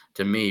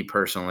to me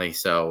personally.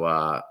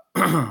 So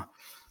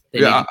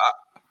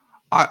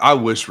I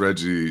wish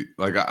Reggie,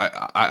 like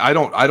I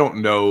don't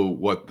know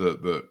what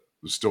the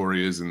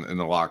story is in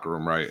the locker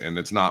room, right? And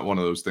it's not one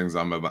of those things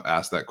I'm going to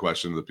ask that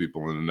question to the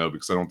people in the know,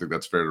 because I don't think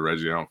that's fair to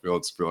Reggie. I don't feel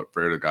it's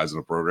fair to guys in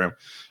the program.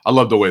 I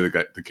love the way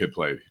the kid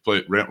played.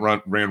 He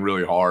ran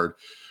really hard,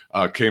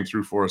 came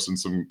through for us in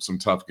some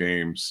tough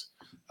games.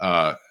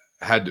 But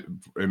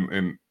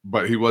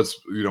he was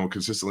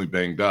consistently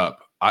banged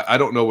up. I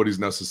don't know what he's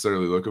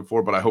necessarily looking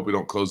for, but I hope we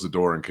don't close the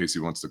door in case he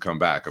wants to come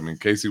back. I mean,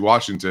 Casey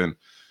Washington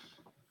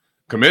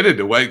committed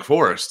to Wake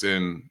Forest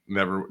and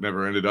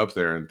never ended up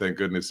there, and thank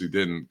goodness he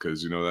didn't,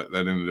 because that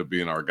ended up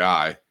being our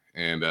guy,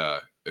 and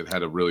it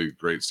had a really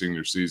great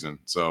senior season.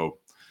 So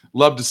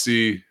love to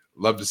see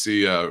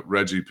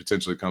Reggie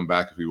potentially come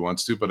back if he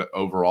wants to, but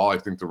overall I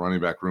think the running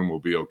back room will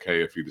be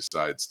okay if he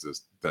decides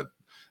that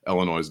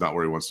Illinois is not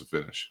where he wants to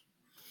finish.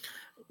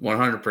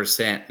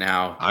 100%.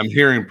 Now I'm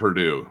hearing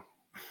Purdue.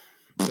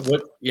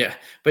 Yeah,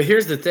 but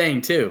here's the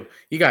thing too.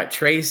 You got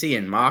Tracy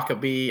and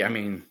Maccabee. I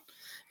mean,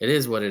 it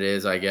is what it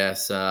is, I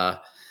guess.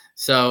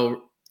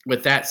 So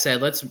with that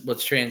said,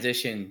 let's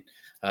transition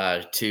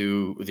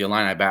to the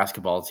Illini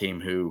basketball team,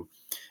 who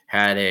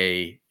had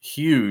a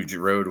huge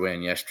road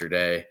win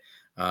yesterday,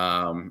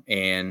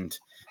 and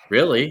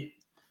really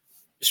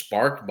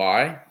sparked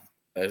by,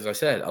 as I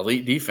said,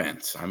 elite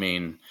defense. I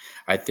mean,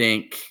 I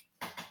think,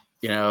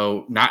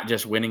 not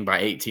just winning by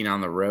 18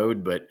 on the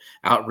road, but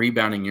out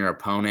rebounding your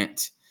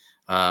opponent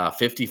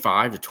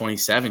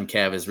 55-27,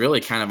 Kev, is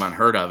really kind of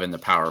unheard of in the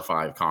Power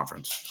 5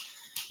 conference.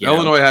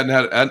 Illinois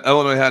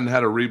hadn't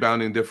had a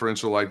rebounding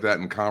differential like that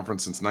in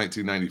conference since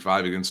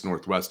 1995 against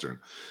Northwestern.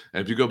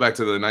 And if you go back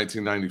to the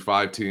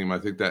 1995 team, I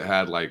think that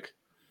had like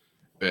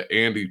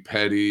Andy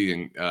Petty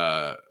and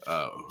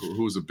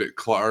who was a bit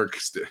Clark.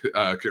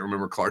 I can't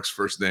remember Clark's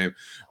first name,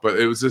 but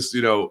it was just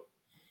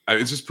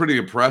it's just pretty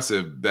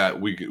impressive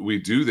that we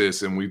do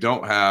this, and we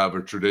don't have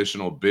a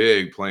traditional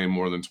big playing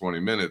more than 20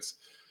 minutes.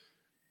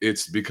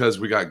 It's because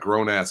we got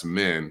grown-ass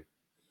men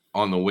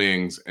on the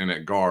wings and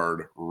at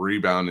guard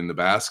rebounding the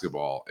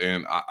basketball.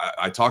 And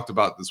I talked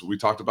about this. We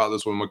talked about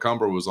this when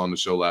McCumber was on the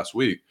show last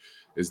week,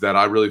 is that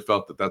I really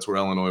felt that that's where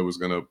Illinois was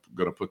going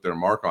to put their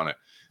mark on it.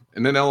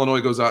 And then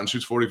Illinois goes out and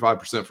shoots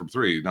 45% from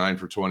three, 9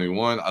 for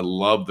 21. I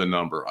love the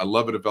number. I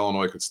love it if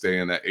Illinois could stay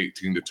in that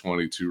 18 to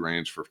 22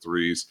 range for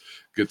threes,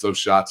 get those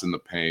shots in the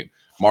paint.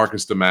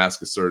 Marcus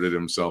Damask asserted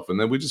himself, and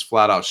then we just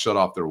flat out shut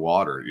off their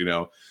water.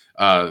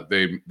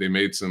 They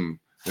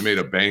made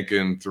a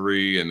bank-in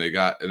three, and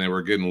they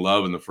were getting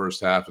love in the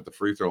first half at the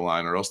free throw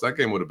line, or else that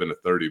game would have been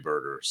a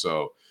 30-burger.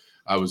 So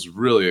I was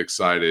really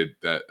excited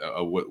that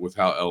with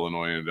how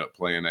Illinois ended up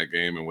playing that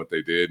game and what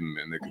they did, and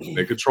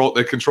they controlled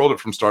it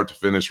from start to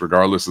finish,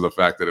 regardless of the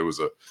fact that it was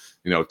a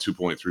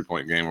 2-point,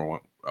 3-point game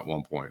at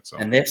one point. So,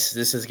 and this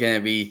is going to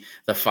be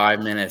the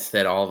 5 minutes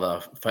that all the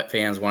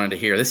fans wanted to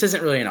hear. This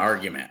isn't really an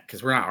argument,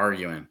 because we're not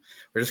arguing.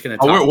 We're just going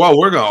to talk.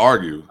 We're going to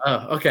argue.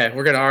 Oh, okay.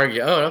 We're going to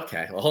argue. Oh,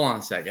 okay. Well, hold on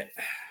a second.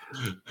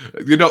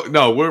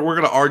 No, we're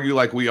going to argue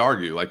like we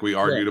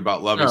argued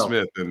about Lovie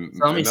Smith, and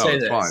so let me say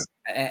this. Fine.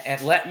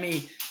 And let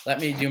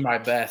me do my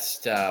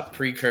best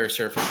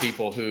precursor for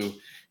people who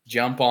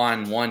jump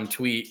on one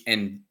tweet,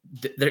 and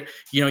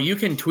you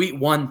can tweet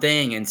one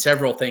thing and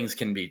several things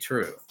can be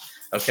true.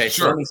 Okay,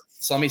 sure.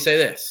 So let me say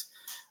this.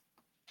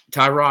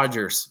 Ty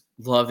Rodgers,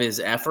 love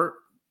his effort,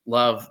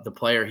 love the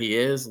player he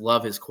is,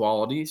 love his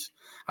qualities.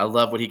 I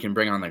love what he can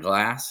bring on the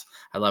glass.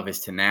 I love his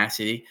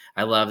tenacity.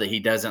 I love that he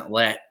doesn't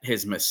let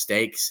his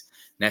mistakes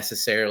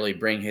necessarily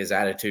bring his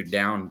attitude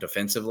down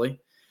defensively.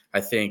 I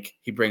think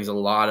he brings a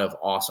lot of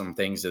awesome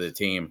things to the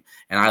team.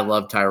 And I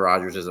love Ty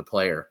Rodgers as a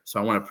player. So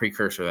I want to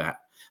precursor that.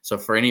 So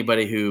for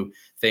anybody who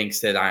thinks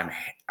that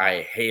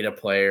I hate a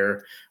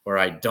player or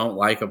I don't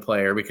like a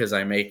player because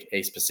I make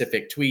a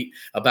specific tweet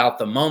about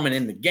the moment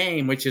in the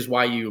game, which is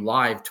why you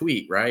live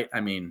tweet, right?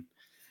 I mean,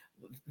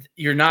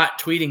 you're not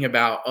tweeting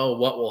about, oh,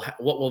 what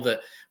will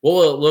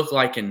it look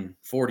like in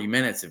 40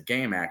 minutes of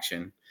game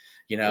action?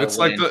 You know, It's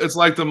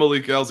like the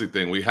Malik Elsie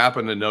thing. We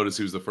happen to notice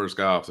he was the first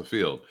guy off the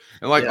field,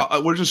 and like yeah.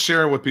 we're just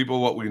sharing with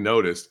people what we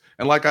noticed.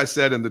 And like I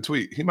said in the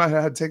tweet, he might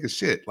have had to take a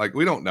shit. Like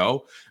we don't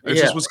know. It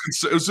Yeah.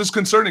 just it was just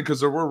concerning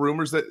because there were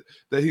rumors that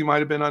he might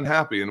have been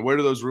unhappy. And where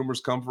do those rumors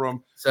come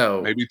from?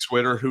 So Maybe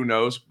Twitter, who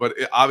knows? But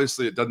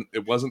obviously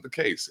it wasn't the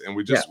case. And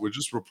we're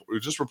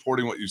just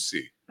reporting what you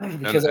see.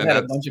 Because I've had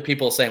a bunch of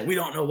people saying, we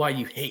don't know why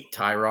you hate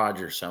Ty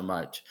Rodgers so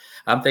much.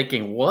 I'm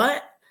thinking,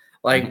 what?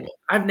 Like,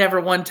 I've never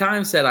one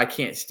time said I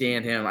can't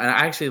stand him. And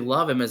I actually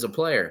love him as a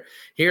player.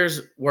 Here's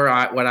what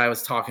I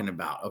was talking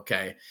about,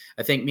 okay?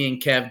 I think me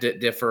and Kev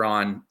differ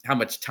on how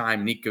much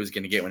time Nico's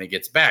going to get when he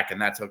gets back,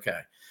 and that's okay.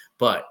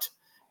 But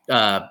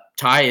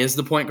Ty is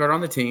the point guard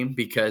on the team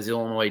because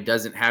Illinois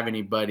doesn't have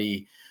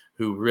anybody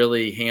who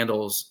really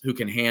who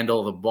can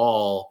handle the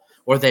ball,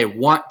 or they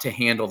want to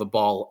handle the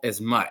ball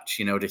as much,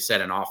 to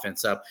set an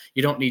offense up.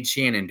 You don't need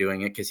Shannon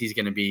doing it because he's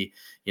going to be,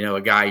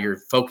 a guy you're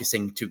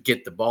focusing to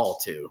get the ball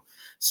to.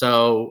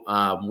 So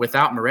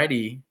without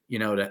Moretti,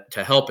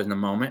 to help in the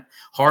moment,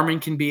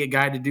 Harmon can be a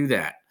guy to do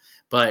that.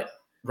 But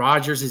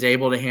Rodgers is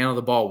able to handle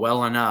the ball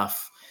well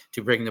enough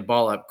to bring the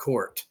ball up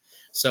court.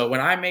 So when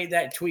I made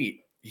that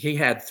tweet, he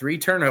had 3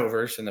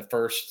 turnovers in the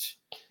first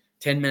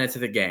 10 minutes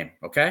of the game,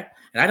 okay?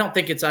 And I don't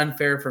think it's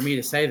unfair for me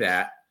to say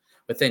that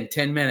within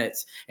 10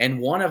 minutes. And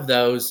one of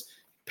those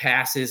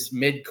passes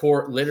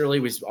mid-court literally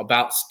was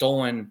about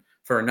stolen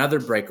for another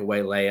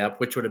breakaway layup,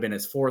 which would have been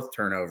his 4th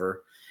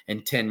turnover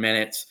in 10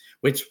 minutes,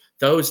 which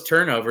those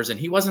turnovers, and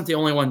he wasn't the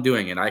only one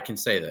doing it, I can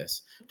say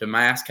this.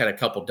 Damask had a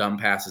couple dumb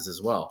passes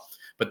as well.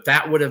 But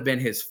that would have been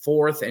his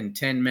 4th in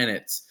 10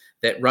 minutes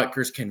that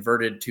Rutgers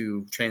converted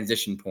to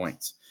transition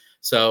points.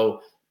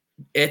 So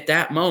at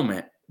that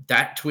moment,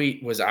 that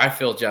tweet was, I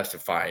feel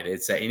justified.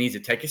 It's that he needs to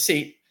take a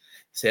seat,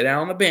 sit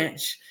down on the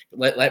bench,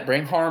 let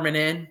bring Harmon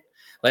in.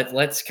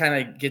 Let's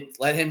kind of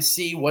let him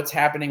see what's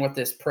happening with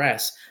this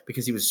press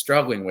because he was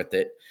struggling with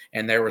it.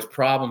 And there was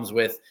problems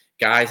with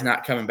guys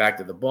not coming back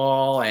to the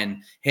ball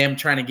and him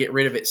trying to get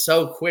rid of it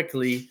so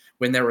quickly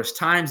when there was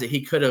times that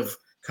he could have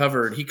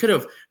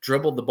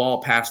dribbled the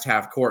ball past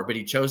half court, but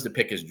he chose to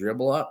pick his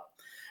dribble up.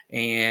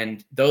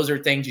 And those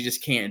are things you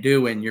just can't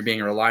do when you're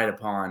being relied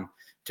upon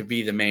to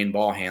be the main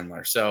ball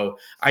handler. So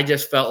I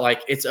just felt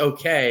like it's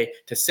okay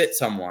to sit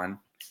someone,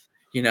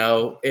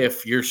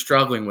 if you're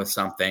struggling with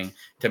something,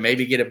 to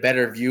maybe get a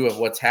better view of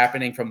what's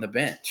happening from the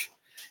bench.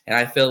 And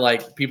I feel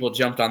like people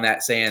jumped on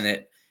that saying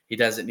that he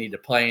doesn't need to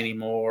play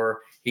anymore.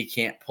 He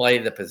can't play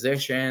the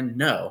position.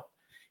 No,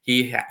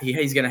 he's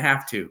going to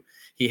have to.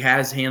 He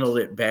has handled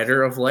it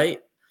better of late,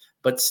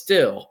 but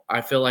still,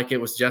 I feel like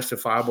it was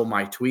justifiable,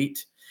 my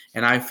tweet.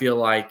 And I feel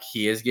like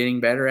he is getting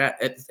better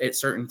at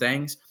certain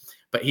things,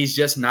 but he's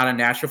just not a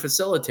natural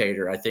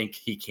facilitator. I think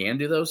he can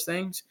do those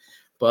things.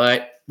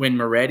 But when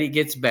Moretti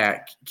gets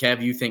back,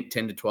 Kev, you think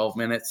 10 to 12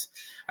 minutes?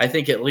 I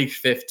think at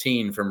least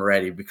 15 for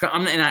Moretti.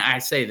 And I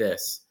say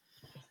this.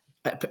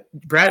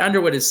 Brad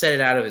Underwood has said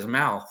it out of his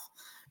mouth.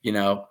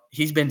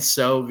 He's been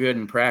so good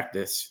in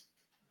practice.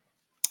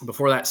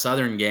 Before that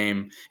Southern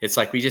game, it's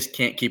like we just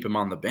can't keep him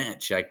on the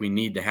bench. Like we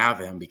need to have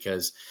him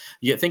because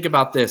you think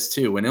about this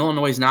too. When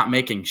Illinois is not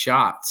making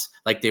shots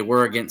like they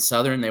were against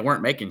Southern, they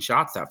weren't making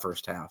shots that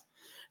first half.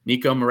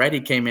 Nico Moretti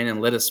came in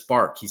and lit a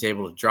spark. He's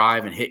able to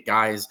drive and hit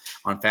guys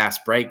on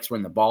fast breaks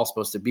when the ball's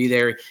supposed to be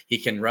there. He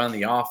can run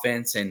the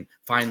offense and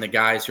find the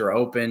guys who are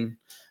open.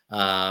 He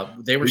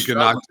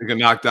can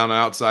knock down an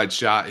outside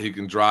shot. He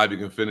can drive. He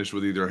can finish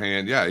with either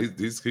hand. Yeah,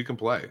 he can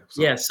play.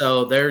 So. Yeah,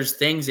 so there's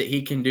things that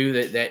he can do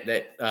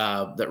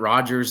that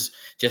Rodgers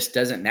just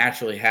doesn't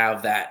naturally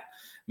have that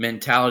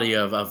mentality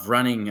of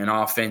running an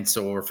offense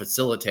or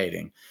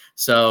facilitating.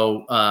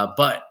 So,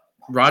 but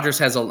Rodgers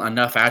has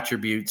enough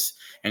attributes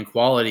and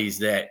qualities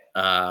that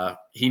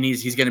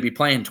he's going to be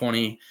playing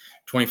 20,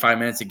 25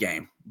 minutes a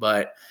game.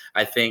 But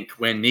I think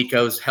when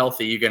Nico's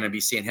healthy, you're going to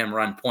be seeing him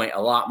run point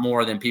a lot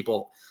more than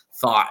people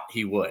thought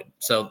he would.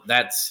 So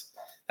that's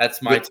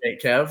my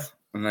take, Kev.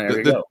 And there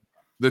we go.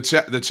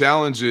 The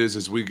challenge is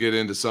as we get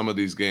into some of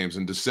these games,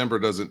 and December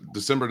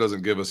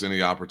doesn't give us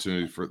any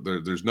opportunity for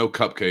there's no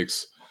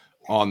cupcakes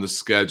on the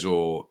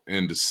schedule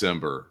in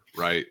December,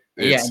 right?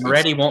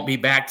 Moretti won't be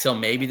back till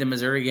maybe the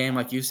Missouri game,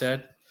 like you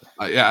said.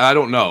 I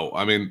don't know.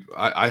 I mean,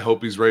 I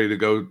hope he's ready to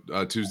go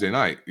Tuesday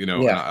night. And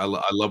I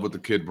love what the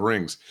kid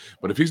brings.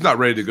 But if he's not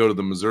ready to go to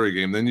the Missouri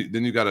game, then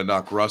you got to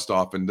knock rust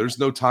off, and there's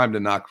no time to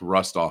knock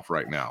rust off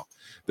right now.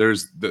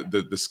 There's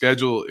the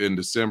schedule in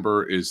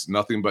December is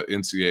nothing but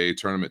NCAA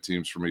tournament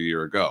teams from a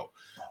year ago.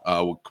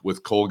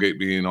 with Colgate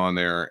being on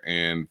there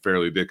and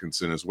Fairleigh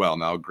Dickinson as well.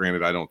 Now,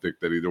 granted, I don't think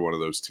that either one of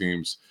those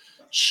teams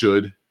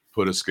should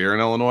put a scare in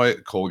Illinois.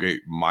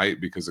 Colgate might,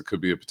 because it could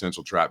be a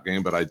potential trap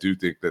game, but I do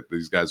think that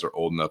these guys are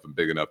old enough and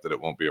big enough that it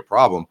won't be a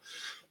problem.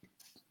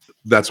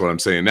 That's what I'm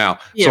saying now.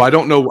 Yeah. So I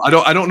don't know. I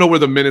don't know where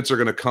the minutes are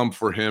going to come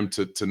for him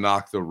to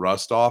knock the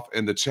rust off.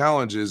 And the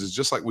challenge is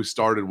just like we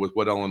started with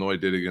what Illinois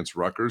did against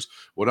Rutgers.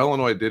 What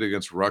Illinois did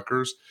against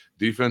Rutgers,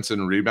 defense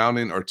and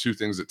rebounding, are two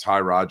things that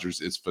Ty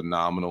Rodgers is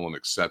phenomenal and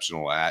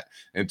exceptional at,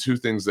 and two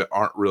things that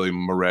aren't really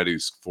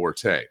Moretti's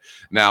forte.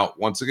 Now,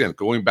 once again,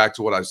 going back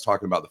to what I was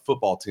talking about the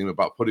football team,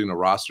 about putting a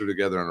roster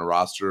together, and the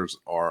rosters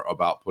are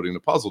about putting a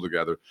puzzle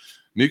together.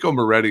 Nico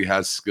Moretti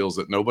has skills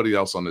that nobody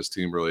else on this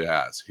team really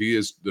has.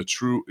 He's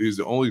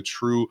the only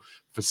true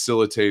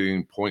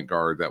facilitating point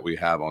guard that we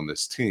have on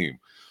this team.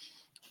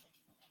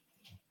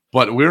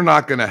 But we're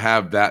not going to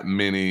have that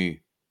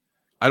many.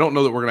 I don't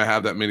know that we're going to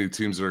have that many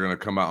teams that are going to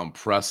come out and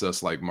press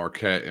us like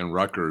Marquette and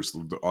Rutgers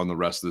on the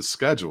rest of the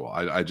schedule.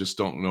 I just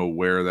don't know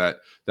where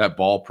that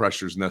ball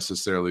pressure is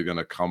necessarily going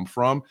to come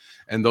from.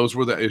 And those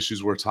were the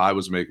issues where Ty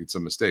was making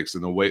some mistakes.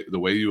 And the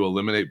way you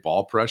eliminate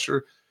ball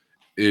pressure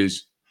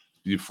is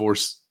you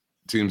force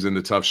teams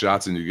into tough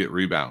shots and you get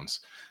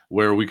rebounds.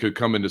 Where we could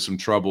come into some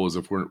trouble is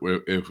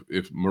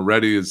if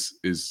Moretti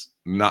is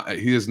not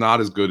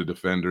as good a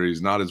defender,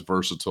 he's not as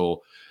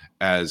versatile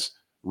as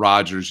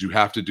Rodgers. You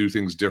have to do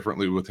things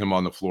differently with him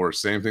on the floor.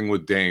 Same thing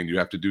with Dane. You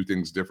have to do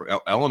things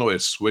different. Illinois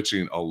is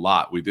switching a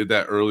lot. We did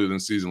that earlier in the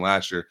season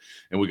last year,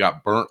 and we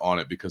got burnt on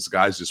it because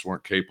guys just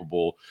weren't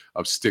capable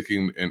of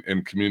sticking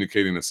and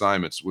communicating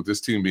assignments. With this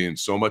team being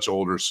so much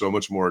older, so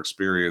much more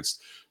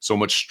experienced, so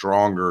much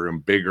stronger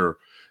and bigger,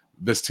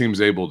 this team's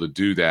able to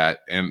do that.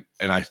 And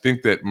I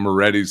think that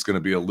Moretti's going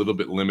to be a little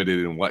bit limited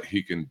in what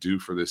he can do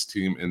for this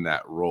team in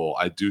that role.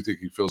 I do think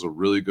he fills a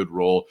really good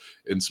role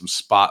in some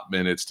spot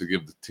minutes to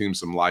give the team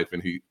some life,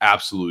 and he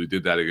absolutely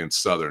did that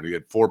against Southern. He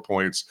had 4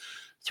 points,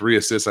 3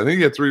 assists. I think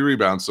he had 3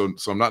 rebounds, so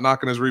I'm not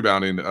knocking his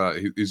rebounding.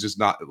 He's just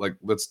not, like,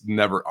 let's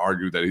never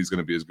argue that he's going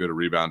to be as good a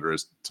rebounder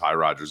as Ty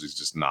Rodgers. He's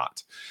just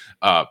not.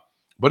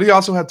 But he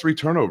also had 3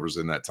 turnovers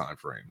in that time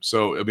frame.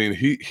 So, I mean,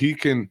 he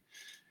can –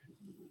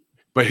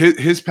 but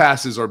his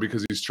passes are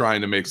because he's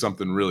trying to make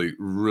something really,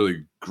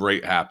 really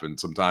great happen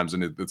sometimes,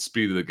 and the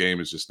speed of the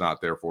game is just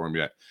not there for him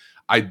yet.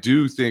 I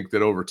do think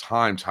that over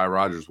time, Ty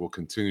Rodgers will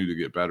continue to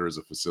get better as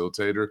a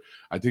facilitator.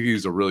 I think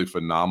he's a really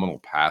phenomenal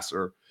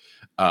passer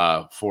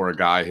for a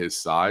guy his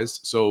size.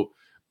 So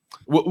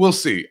we'll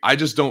see. I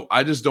just don't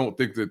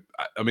think that.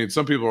 I mean,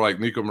 some people are like,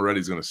 Nico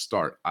Moretti's going to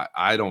start.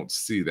 I don't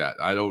see that.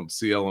 I don't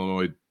see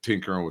Illinois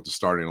tinkering with the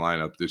starting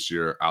lineup this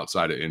year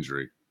outside of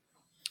injury.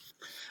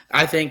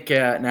 I think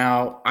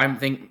I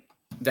think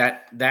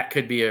that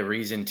could be a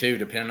reason too,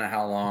 depending on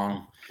how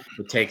long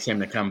it takes him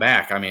to come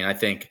back. I mean, I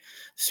think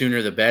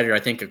sooner the better. I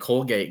think a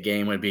Colgate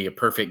game would be a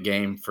perfect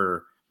game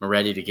for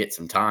Moretti to get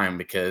some time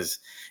because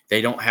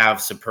they don't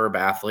have superb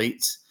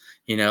athletes.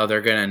 You know, they're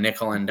going to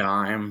nickel and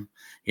dime.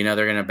 You know,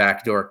 they're going to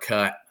backdoor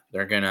cut.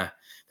 They're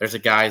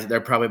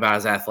probably about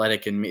as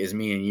athletic as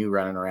me and you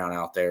running around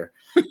out there.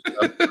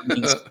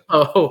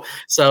 So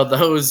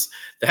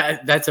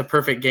that's a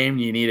perfect game.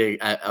 You need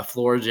a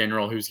floor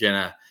general who's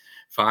gonna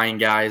find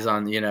guys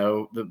on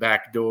the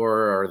back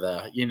door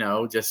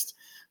or just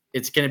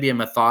it's gonna be a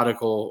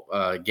methodical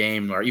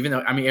game. Or even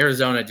though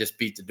Arizona just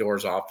beat the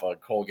doors off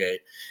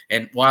Colgate,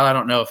 and while I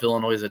don't know if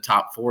Illinois is a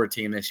top 4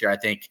 team this year, I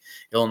think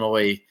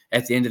Illinois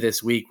at the end of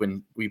this week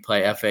when we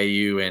play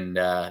FAU and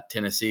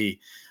Tennessee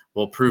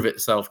will prove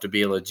itself to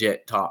be a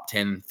legit top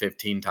 10,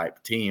 15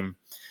 type team.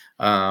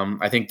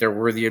 I think they're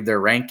worthy of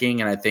their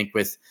ranking, and I think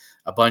with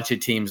a bunch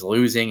of teams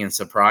losing and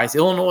surprise,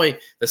 Illinois,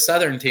 the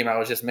Southern team I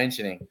was just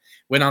mentioning,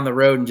 went on the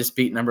road and just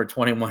beat number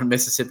 21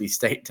 Mississippi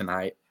State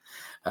tonight.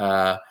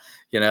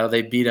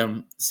 They beat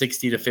them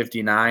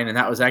 60-59, and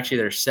that was actually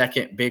their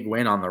second big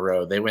win on the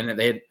road. They went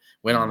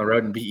on the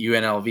road and beat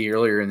UNLV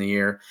earlier in the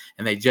year,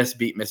 and they just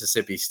beat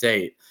Mississippi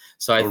State.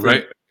 So I think.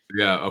 Right.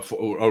 Yeah,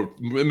 a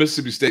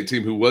Mississippi State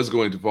team who was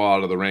going to fall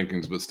out of the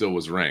rankings but still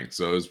was ranked.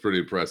 So it was pretty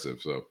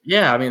impressive. So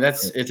yeah,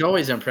 it's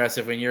always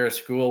impressive when you're a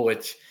school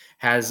which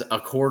has a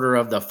quarter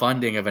of the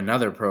funding of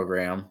another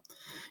program.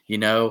 I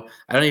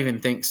don't even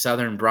think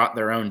Southern brought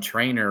their own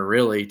trainer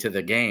really to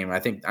the game. I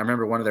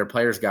remember one of their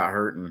players got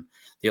hurt and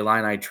the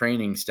Illini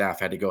training staff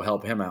had to go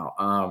help him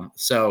out.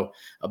 So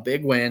a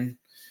big win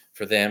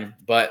for them,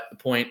 but the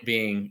point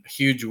being,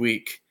 huge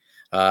week.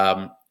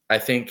 I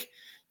think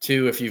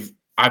too,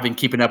 I've been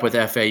keeping up with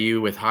FAU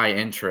with high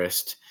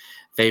interest.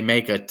 They've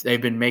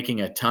been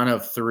making a ton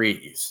of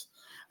threes.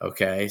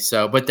 Okay.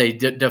 So, but they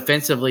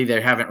defensively,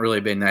 they haven't really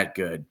been that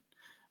good.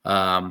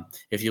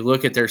 If you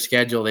look at their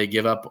schedule, they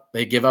give up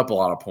a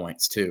lot of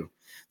points too.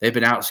 They've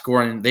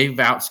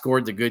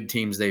outscored the good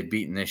teams they've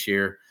beaten this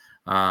year.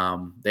 They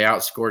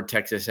outscored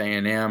Texas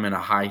A&M in a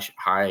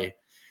high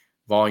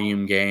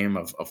volume game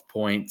of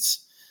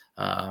points.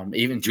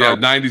 Even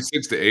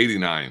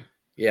 96-89.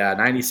 Yeah,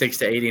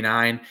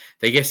 96-89.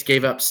 They just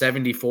gave up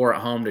 74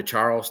 at home to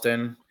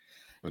Charleston.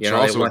 Well,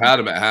 Charleston had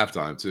him at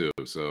halftime too.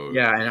 So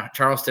yeah, and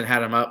Charleston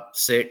had him up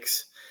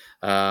 6.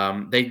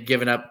 They'd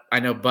given up. I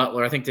know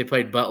Butler. I think they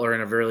played Butler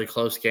in a really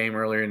close game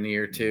earlier in the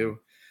year too.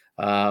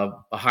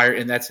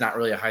 And that's not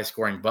really a high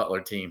scoring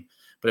Butler team.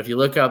 But if you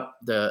look up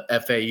the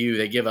FAU,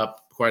 they give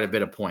up quite a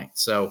bit of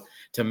points. So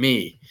to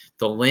me,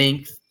 the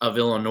length of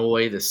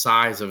Illinois, the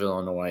size of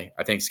Illinois,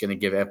 I think is going to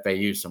give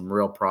FAU some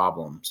real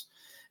problems.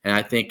 And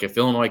I think if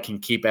Illinois can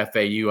keep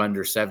FAU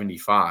under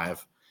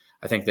 75,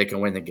 I think they can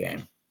win the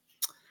game,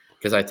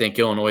 because I think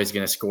Illinois is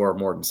going to score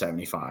more than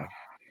 75.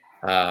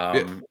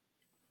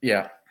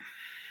 Yeah.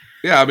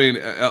 I mean,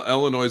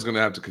 Illinois is going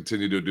to have to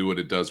continue to do what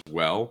it does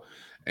well.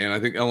 And I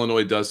think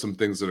Illinois does some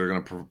things that are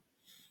going to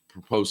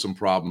propose some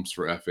problems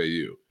for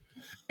FAU.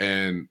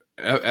 And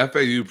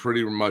FAU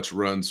pretty much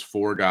runs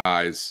 4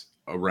 guys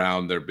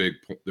around their big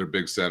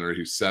center.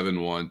 He's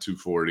 7'1",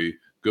 240,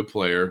 good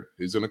player.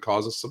 He's going to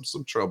cause us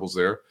some troubles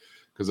there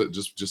because it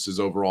just his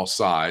overall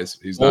size.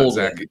 He's not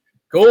Zach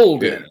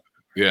Golden.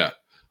 Yeah.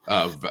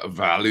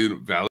 Valley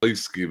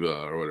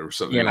Skiba or whatever,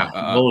 something. Yeah,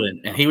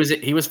 Golden. And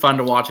he was fun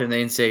to watch in the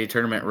NCAA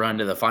tournament run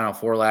to the Final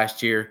Four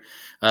last year.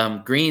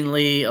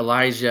 Greenlee,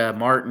 Elijah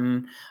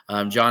Martin,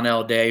 John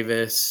L.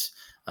 Davis.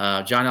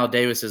 John L.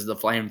 Davis is the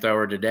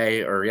flamethrower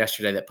today or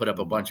yesterday that put up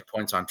a bunch of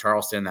points on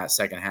Charleston in that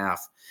second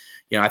half.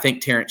 I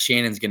think Terrence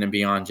Shannon's going to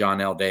be on John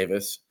L.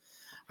 Davis.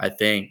 I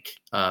think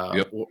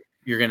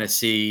you're going to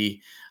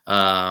see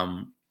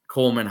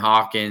Coleman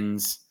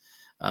Hawkins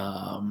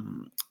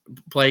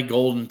play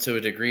Golden to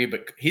a degree,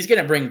 but he's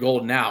going to bring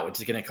Golden out, which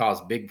is going to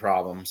cause big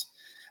problems.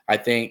 I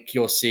think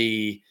you'll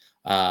see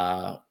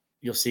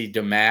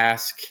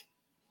Damask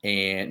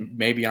and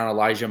maybe on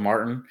Elijah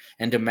Martin,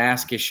 and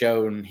Damask has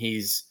shown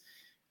he's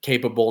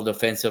capable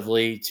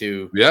defensively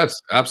to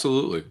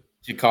absolutely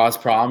to cause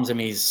problems. I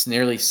mean, he's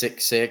nearly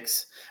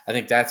 6'6". I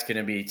think that's going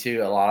to be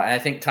too a lot. And I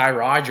think Ty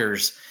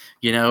Rogers,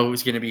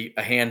 is going to be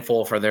a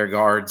handful for their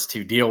guards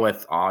to deal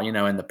with,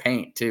 in the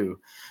paint too.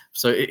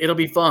 So it'll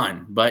be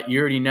fun, but you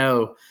already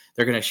know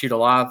they're going to shoot a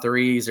lot of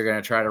threes. They're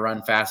going to try to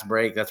run fast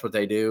break. That's what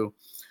they do.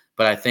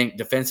 But I think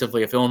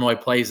defensively, if Illinois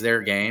plays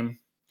their game,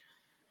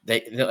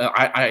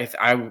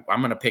 I'm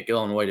going to pick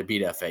Illinois to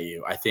beat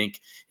FAU. I think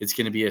it's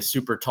going to be a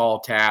super tall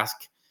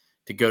task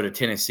to go to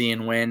Tennessee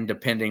and win,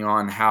 depending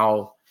on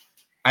how.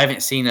 I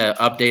haven't seen an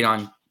update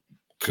on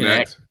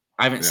Connect.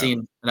 I haven't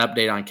seen an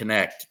update on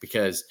Connect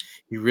because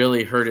he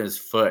really hurt his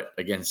foot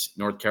against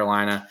North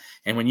Carolina.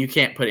 And when you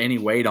can't put any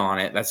weight on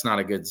it, that's not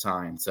a good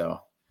sign. So,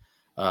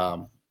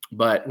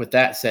 but with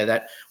that said,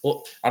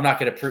 I'm not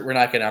going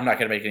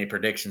to make any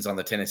predictions on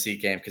the Tennessee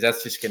game because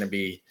that's just going to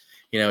be,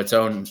 its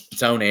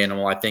own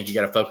animal. I think you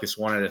got to focus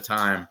one at a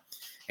time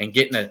and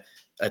getting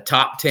a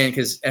top 10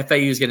 because FAU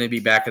is going to be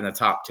back in the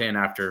top 10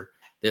 after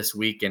this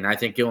week. And I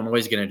think Illinois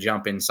is going to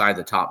jump inside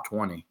the top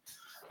 20.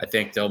 I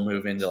think they'll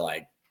move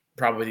into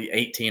probably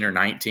 18 or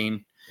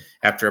 19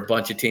 after a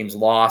bunch of teams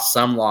lost.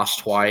 Some lost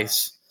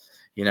twice,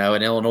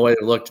 and Illinois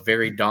looked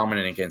very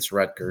dominant against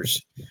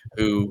Rutgers,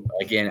 who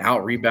again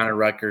out-rebounded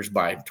Rutgers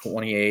by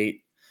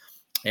 28.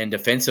 And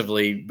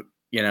defensively,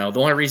 the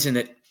only reason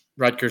that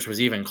Rutgers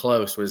was even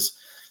close was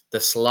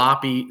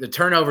the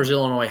turnovers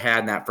Illinois had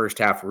in that first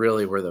half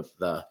really were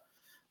the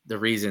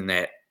reason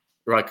that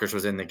Rutgers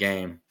was in the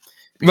game.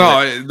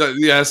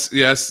 Yes,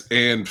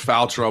 and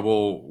foul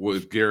trouble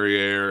with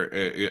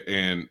Guerriere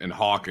and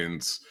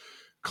Hawkins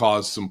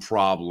caused some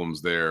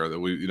problems there. That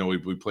we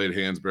played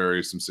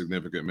Hansberry some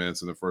significant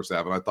minutes in the first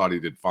half, and I thought he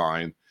did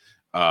fine.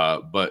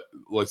 But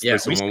listen.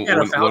 We stay out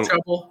of foul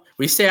trouble.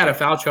 We stay out of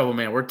foul trouble,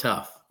 man. We're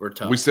tough.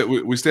 We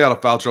stay out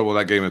of foul trouble in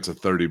that game. It's a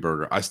 30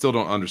 burger. I still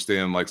don't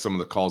understand some of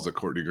the calls that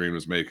Courtney Green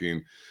was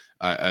making.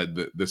 I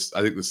think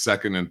the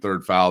second and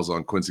third fouls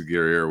on Quincy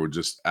Guerriere were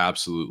just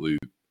absolutely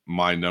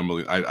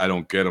mind-numbing. I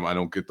don't get them. I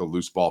don't get the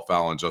loose ball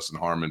foul on Justin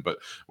Harmon, but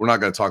we're not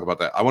going to talk about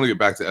that. I want to get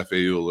back to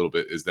FAU a little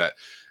bit. Is that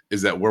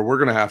where we're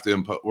going to have to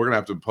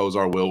impose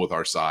our will with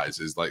our size?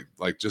 Is like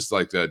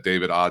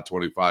David Odd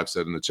 25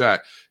 said in the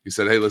chat. He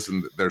said, "Hey,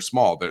 listen, they're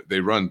small.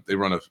 They run a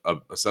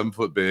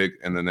 7-foot big,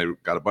 and then they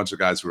got a bunch of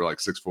guys who are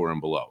 6'4"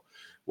 and below."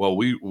 Well,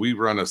 we're big. We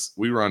run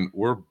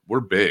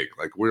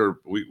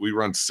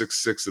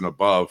 6'6" and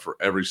above for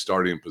every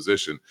starting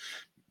position.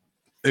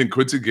 And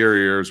Quincy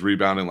Guerriere is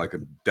rebounding like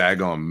a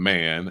daggone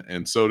man,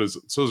 and so does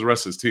the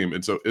rest of his team.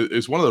 And so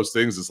it's one of those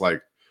things. It's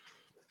like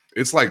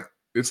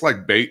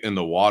bait in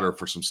the water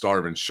for some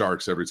starving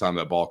sharks every time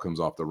that ball comes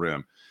off the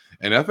rim.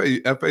 And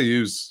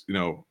FAU's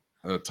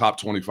top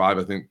 25,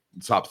 I think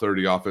top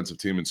 30 offensive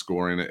team in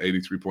scoring at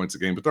 83 points a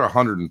game, but they're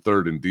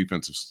 103rd in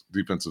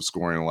defensive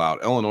scoring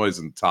allowed. Illinois is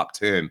in the top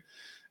 10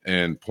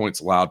 and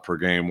points allowed per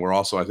game. We're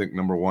also, I think,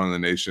 number 1 in the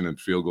nation in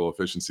field goal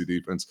efficiency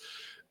defense.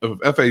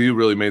 FAU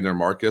really made their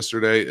mark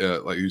yesterday.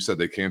 Like you said,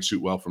 they can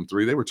shoot well from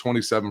 3. They were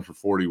 27 for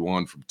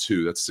 41 from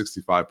 2. That's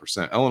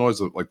 65%. Illinois is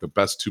the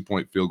best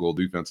 2-point field goal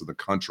defense in the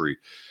country.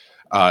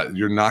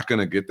 You're not going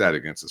to get that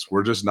against us.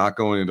 We're just not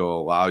going to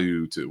allow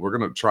you to. We're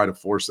going to try to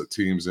force the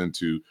teams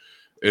into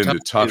into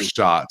tough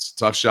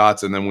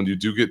shots. And then when you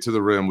do get to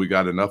the rim, we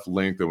got enough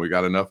length and we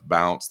got enough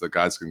bounce that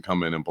guys can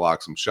come in and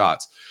block some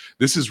shots.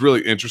 This is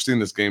really interesting.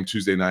 This game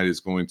Tuesday night is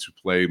going to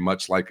play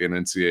much like an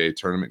NCAA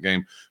tournament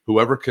game.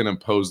 Whoever can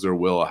impose their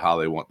will of how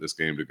they want this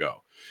game to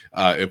go.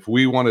 If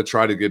we want to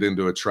try to get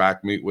into a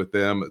track meet with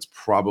them, it's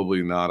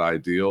probably not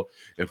ideal.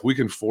 If we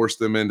can force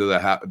them into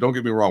the don't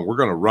get me wrong, we're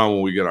going to run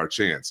when we get our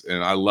chance.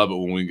 And I love it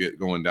when we get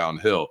going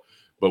downhill.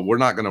 But we're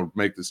not going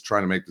to try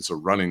to make this a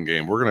running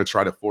game. We're going to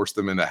try to force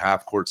them into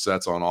half-court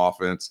sets on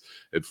offense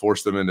and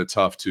force them into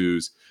tough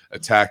twos,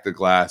 attack the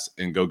glass,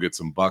 and go get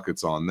some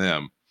buckets on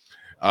them.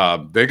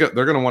 They're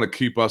going to want to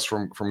keep us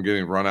from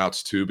getting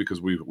runouts too, because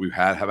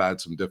have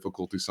had some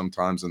difficulty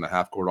sometimes in the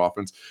half-court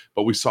offense.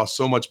 But we saw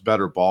so much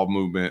better ball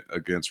movement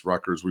against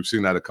Rutgers. We've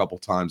seen that a couple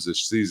times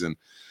this season.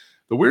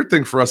 The weird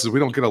thing for us is we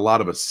don't get a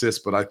lot of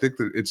assists, but I think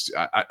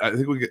that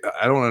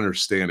I don't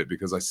understand it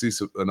because I see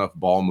enough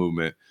ball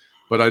movement.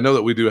 But I know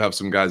that we do have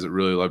some guys that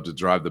really love to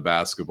drive the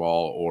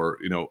basketball, or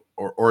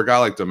a guy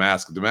like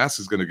Damascus.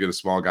 Damascus is going to get a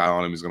small guy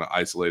on him. He's going to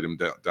isolate him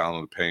down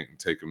in the paint and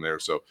take him there.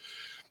 So,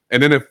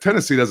 and then if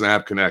Tennessee doesn't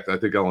have connect, I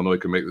think Illinois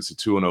can make this a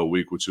 2-0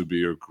 week, which would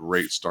be a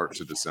great start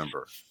to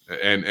December.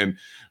 And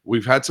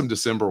we've had some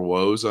December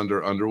woes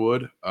under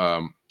Underwood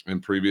in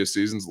previous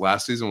seasons.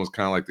 Last season was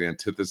kind of like the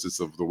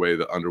antithesis of the way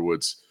that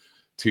Underwood's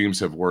teams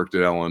have worked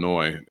at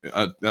Illinois.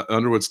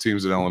 Underwood's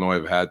teams at Illinois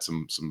have had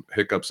some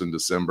hiccups in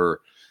December,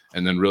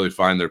 and then really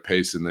find their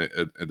pace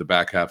at the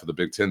back half of the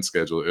Big Ten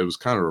schedule. It was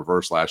kind of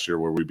reversed last year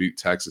where we beat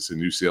Texas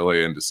and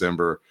UCLA in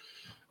December.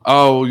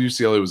 Oh,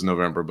 UCLA was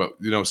November, but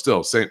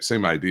still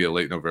same idea,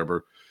 late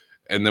November.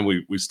 And then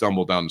we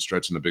stumbled down the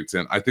stretch in the Big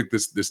Ten. I think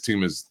this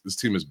team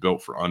is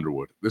built for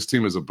Underwood. This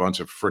team is a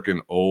bunch of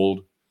freaking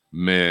old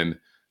men,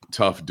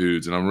 tough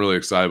dudes, and I'm really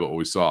excited about what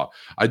we saw.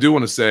 I do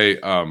want to say,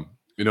 I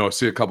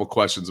see a couple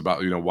questions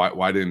about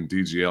why didn't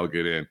DGL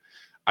get in.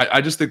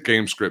 I just think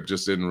game script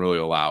just didn't really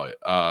allow it.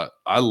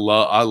 I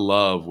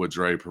love what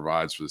Dre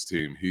provides for this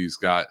team. He's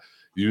got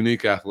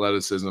unique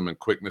athleticism and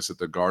quickness at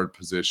the guard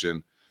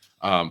position,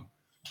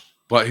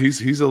 but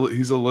he's a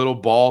little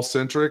ball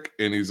centric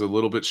and he's a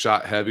little bit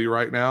shot heavy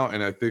right now.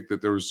 And I think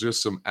that there was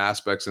just some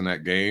aspects in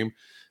that game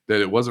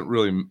that it wasn't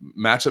really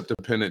matchup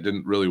dependent,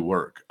 didn't really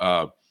work.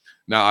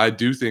 Now I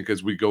do think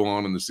as we go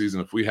on in the season,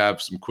 if we have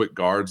some quick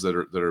guards that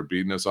are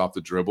beating us off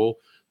the dribble,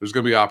 there's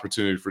going to be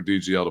opportunity for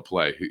DGL to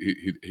play.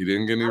 He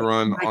didn't get any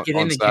run on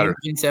Saturday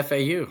against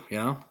FAU.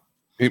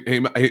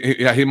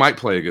 He might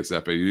play against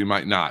FAU. He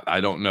might not.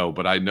 I don't know,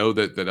 but I know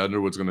that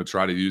Underwood's going to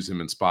try to use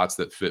him in spots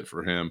that fit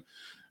for him.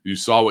 You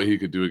saw what he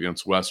could do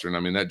against Western.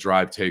 I mean, that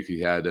drive take he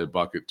had at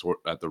bucket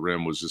at the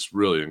rim was just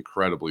really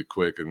incredibly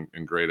quick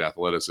and great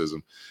athleticism.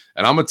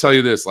 And I'm going to tell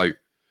you this, like,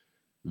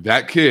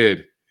 that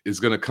kid is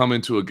going to come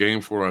into a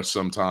game for us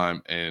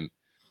sometime, and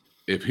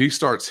if he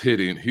starts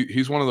hitting,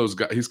 he's one of those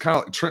guys. He's kind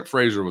of like Trent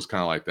Frazier was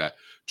kind of like that.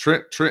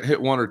 Trent hit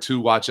 1 or 2,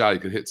 watch out, he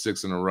could hit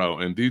 6 in a row.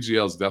 And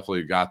DGL's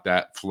definitely got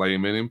that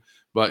flame in him,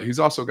 but he's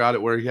also got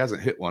it where he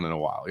hasn't hit one in a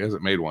while. He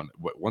hasn't made one.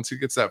 But once he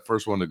gets that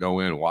first one to go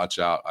in, watch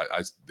out.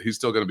 He's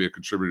still going to be a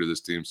contributor to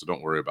this team, so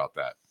don't worry about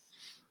that.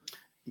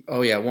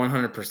 Oh yeah,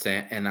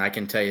 100%. And I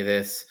can tell you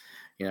this,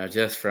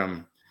 just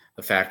from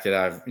the fact that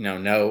I've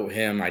know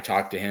him, I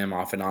talk to him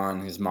off and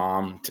on, his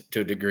mom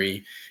to a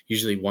degree,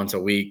 usually once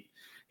a week.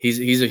 He's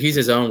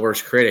his own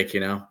worst critic,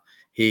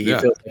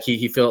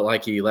 He felt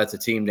like he let the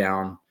team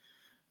down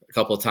a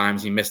couple of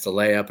times. He missed a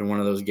layup in one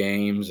of those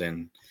games,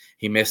 and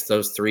he missed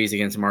those threes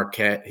against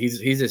Marquette.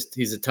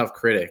 He's a tough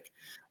critic,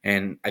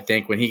 and I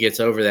think when he gets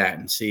over that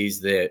and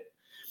sees that,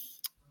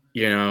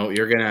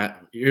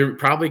 you're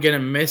probably gonna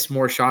miss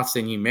more shots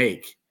than you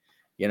make.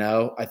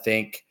 I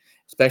think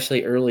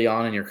especially early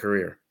on in your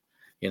career,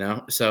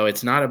 So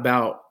it's not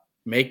about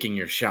making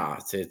your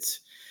shots. It's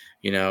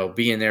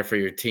being there for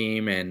your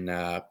team. And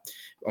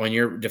when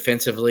you're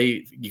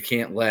defensively, you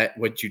can't let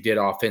what you did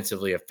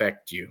offensively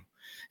affect you.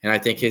 And I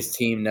think his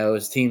team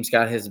knows, team's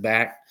got his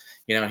back.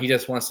 He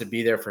just wants to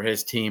be there for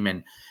his team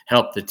and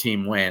help the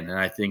team win. And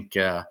I think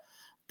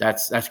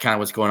that's kind of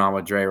what's going on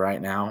with Dre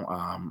right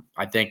now.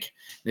 I think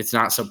it's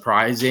not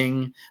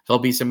surprising. There'll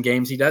be some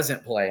games he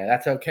doesn't play. And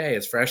that's okay.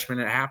 As freshman,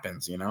 it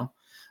happens,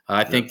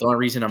 I think the only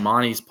reason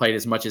Amani's played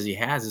as much as he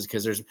has is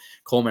because there's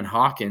Coleman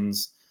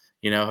Hawkins,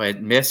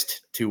 had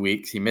missed 2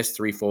 weeks. He missed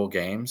 3 full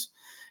games,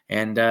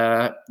 and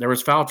there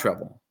was foul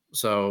trouble.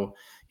 So,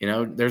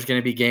 there's going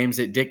to be games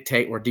that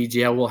dictate where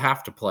DGL will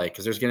have to play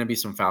because there's going to be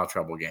some foul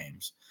trouble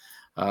games.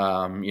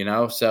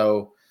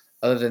 So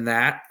other than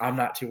that, I'm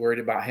not too worried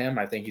about him.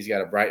 I think he's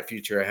got a bright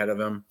future ahead of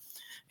him.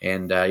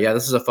 And,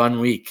 this is a fun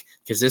week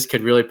because this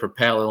could really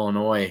propel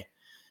Illinois,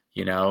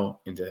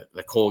 into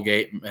the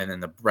Colgate and then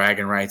the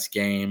bragging rights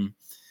game.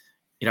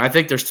 I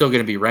think they're still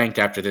going to be ranked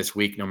after this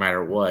week no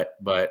matter what,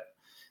 but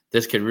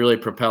this could really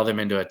propel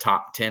them into a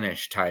top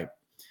 10-ish type,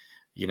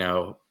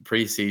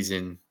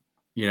 preseason,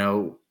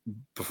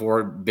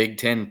 before Big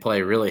Ten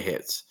play really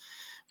hits.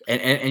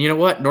 And you know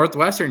what?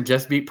 Northwestern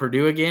just beat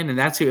Purdue again, and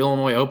that's who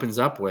Illinois opens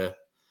up with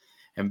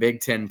in Big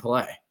Ten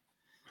play.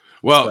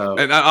 Well, So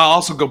and I'll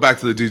also go back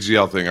to the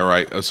DGL thing. All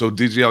right. So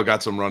DGL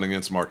got some run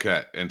against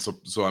Marquette. And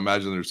so I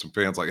imagine there's some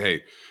fans like,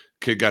 hey,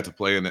 kid got to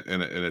play in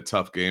a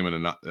tough game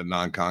and a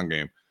non-con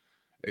game.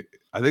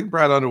 I think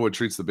Brad Underwood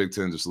treats the Big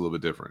Ten just a little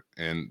bit different.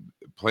 And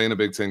playing a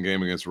Big Ten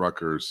game against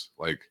Rutgers,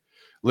 like,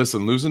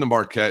 listen, losing to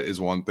Marquette is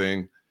one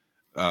thing.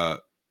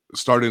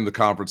 Starting the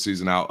conference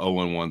season out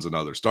 0-1 is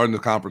another. Starting the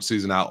conference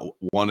season out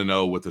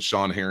 1-0 with the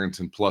Sean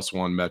Harrington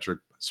 +1 metric.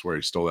 I swear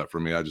he stole that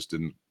from me. I just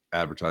didn't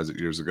advertise it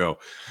years ago.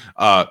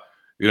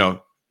 You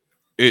know,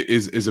 it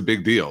is a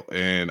big deal.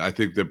 And I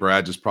think that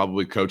Brad just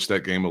probably coached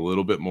that game a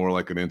little bit more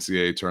like an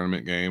NCAA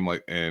tournament game.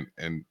 Like, and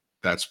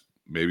that's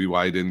maybe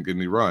why he didn't get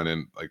any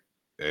run.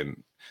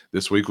 And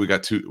this week we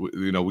got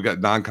we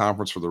got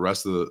non-conference for the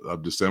rest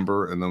of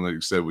December. And then, like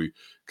you said, we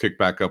kick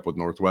back up with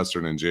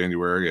Northwestern in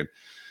January. And,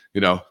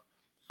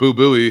 Boo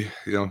Booey,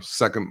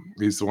 second,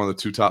 he's one of the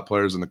 2 top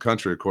players in the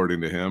country, according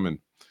to him. And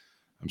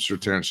I'm sure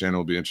Terrence Shannon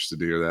will be interested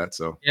to hear that.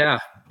 So yeah.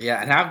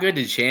 And how good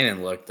did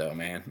Shannon look, though,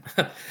 man?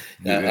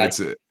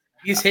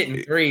 He's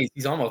hitting threes.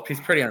 He's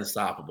pretty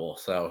unstoppable.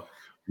 So,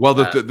 well,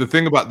 the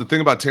thing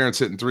about Terrence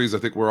hitting threes, I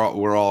think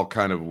we're all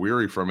kind of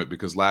weary from it,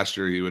 because last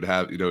year he would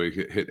have, he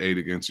hit 8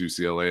 against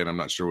UCLA, and I'm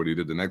not sure what he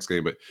did the next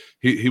game, but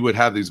he would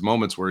have these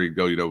moments where he'd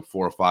go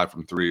 4 or 5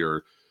 from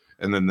 3,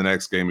 and then the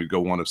next game he'd go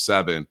 1 of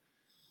 7.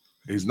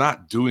 He's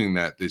not doing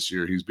that this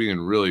year. He's being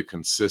really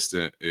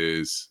consistent.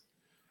 He's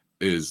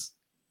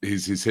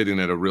hitting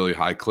at a really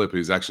high clip.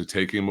 He's actually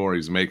taking more.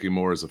 He's making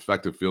more. His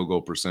effective field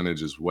goal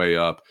percentage is way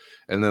up.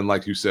 And then,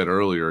 like you said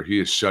earlier, he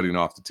is shutting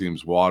off the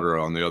team's water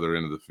on the other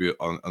end of the field,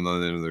 on the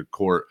other end of the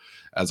court,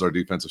 as our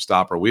defensive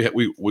stopper.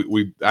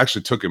 We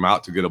actually took him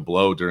out to get a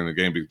blow during the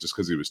game just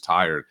because he was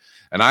tired.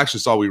 And I actually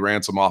saw we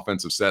ran some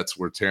offensive sets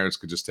where Terrence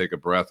could just take a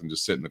breath and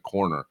just sit in the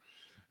corner.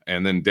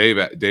 And then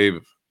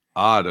Dave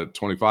Odd at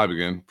 25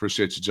 again.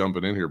 Appreciate you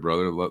jumping in here,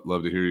 brother.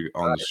 Love to hear you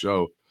on the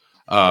show.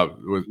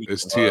 With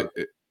his there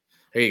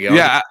you go.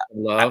 Yeah,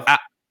 Love.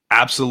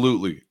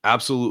 absolutely.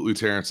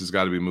 Terrence has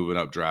got to be moving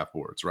up draft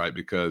boards, right?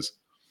 Because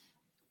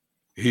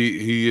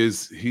he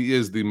is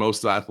the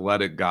most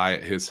athletic guy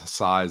at his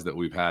size that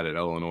we've had at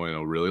Illinois in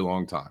a really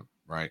long time,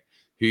 right?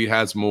 He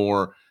has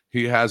more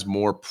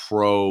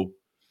pro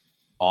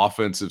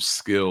offensive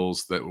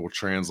skills that will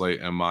translate,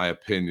 in my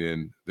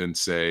opinion, than,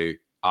 say,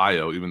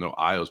 Io, even though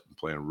Io's been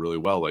playing really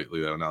well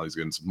lately. Now he's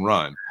getting some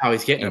run. How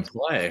he's getting to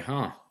play,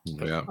 huh?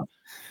 Yeah.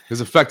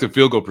 His effective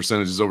field goal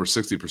percentage is over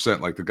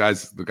 60%. Like, the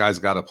guy's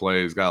got to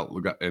play.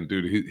 And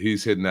dude,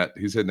 he's hitting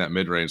that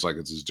mid range like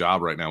it's his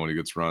job right now when he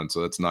gets run.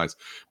 So that's nice.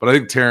 But I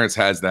think Terrence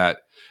has that.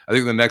 I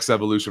think the next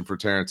evolution for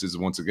Terrence is,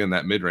 once again,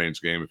 that mid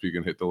range game, if he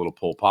can hit the little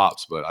pull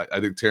pops. But I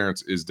think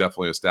Terrence is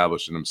definitely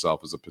establishing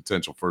himself as a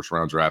potential first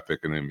round draft pick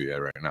in the NBA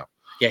right now.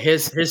 Yeah,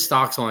 his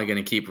stock's only going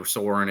to keep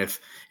soaring if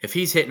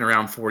he's hitting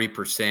around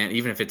 40%,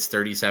 even if it's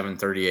 37,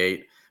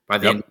 38 by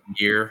the end of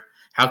the year.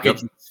 How could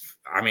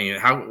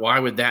why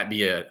would that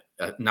be a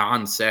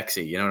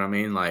non-sexy? You know what I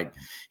mean? Like,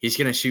 he's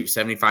going to shoot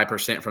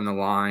 75% from the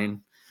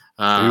line.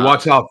 You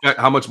watch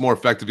how much more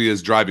effective he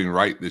is driving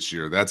right this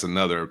year. That's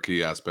another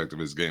key aspect of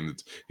his game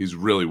that he's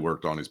really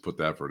worked on. He's put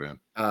the effort in.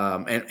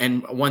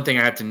 And one thing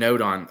I have to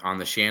note on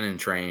the Shannon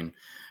train,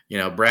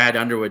 Brad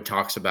Underwood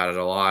talks about it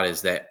a lot,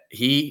 is that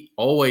he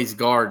always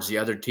guards the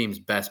other team's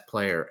best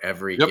player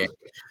every game.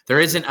 There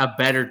isn't a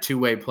better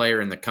two-way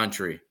player in the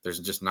country. There's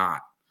just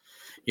not.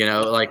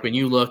 Like, when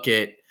you look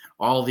at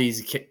all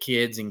these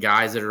kids and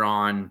guys that are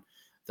on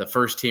the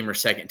first team or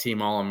second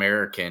team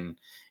All-American,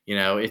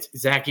 it's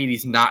Zach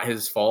Edey's not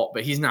his fault,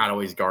 but he's not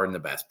always guarding the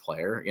best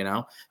player.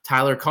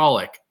 Tyler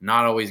Kolek,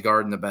 not always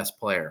guarding the best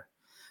player.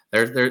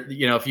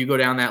 If you go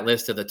down that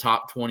list of the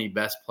top 20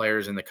 best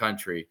players in the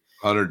country,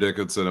 Hunter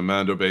Dickinson,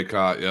 Amanda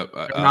Baycott. Yep,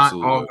 they're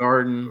absolutely. not all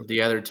guarding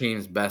the other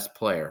team's best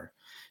player.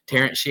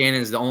 Terrence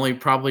Shannon's the only,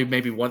 probably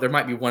maybe one. There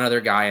might be one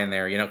other guy in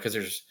there, because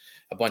there's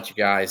a bunch of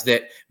guys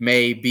that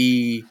may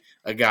be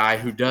a guy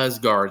who does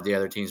guard the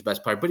other team's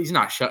best player, but he's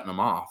not shutting them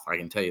off. I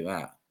can tell you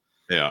that.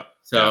 Yeah.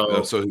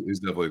 So he's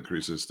definitely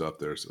increased his stuff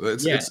there. So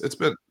it's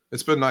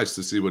been nice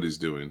to see what he's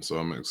doing. So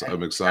I'm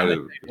excited.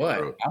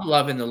 I'm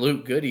loving the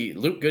Luke Goody.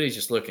 Luke Goody's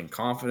just looking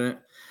confident.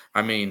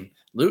 I mean,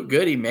 Luke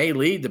Goody may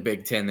lead the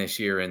Big Ten this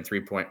year in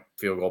 3-point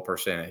field goal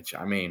percentage.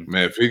 I mean,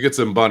 man, if he gets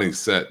some bunnies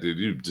set, dude,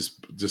 you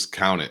just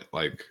count it.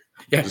 Like,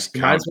 just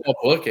might as well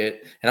book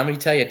it. And I'm going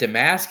to tell you,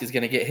 Damask is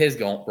going to get his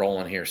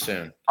rolling here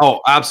soon. Oh,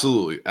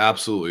 absolutely.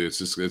 It's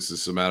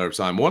just a matter of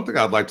time. One thing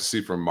I'd like to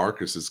see from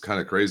Marcus is kind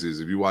of crazy is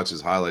if you watch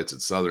his highlights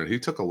at Southern, he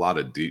took a lot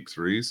of deep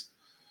threes.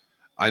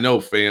 I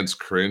know fans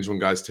cringe when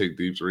guys take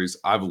deep threes.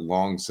 I've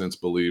long since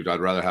believed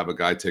I'd rather have a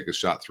guy take a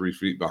shot 3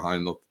 feet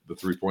behind the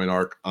 3-point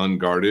arc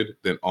unguarded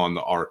than on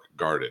the arc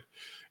guarded.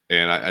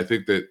 And I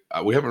think that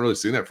we haven't really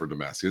seen that for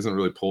Damask. He hasn't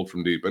really pulled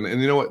from deep. And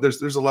you know what? There's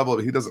a level of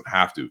it. He doesn't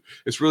have to.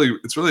 It's really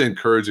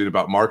encouraging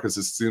about Marcus.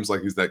 It seems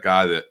like he's that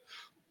guy that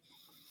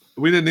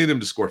we didn't need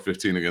him to score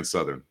 15 against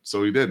Southern,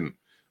 so he didn't.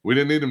 We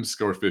didn't need him to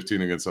score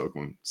 15 against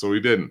Oakland, so he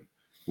didn't.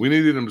 We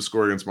needed him to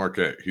score against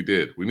Marquette. He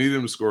did. We needed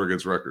him to score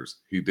against Rutgers.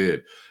 He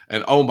did.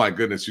 And oh my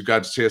goodness, you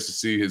got a chance to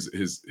see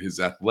his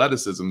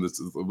athleticism that's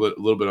a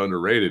little bit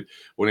underrated.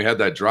 When he had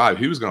that drive,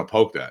 he was going to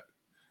poke that.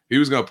 He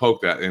was going to poke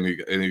that, and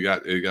he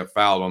got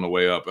fouled on the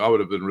way up. I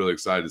would have been really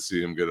excited to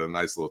see him get a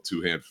nice little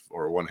two-hand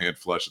or one-hand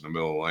flush in the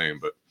middle of the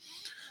lane.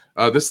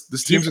 But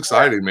this team's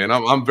exciting, man.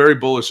 I'm very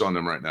bullish on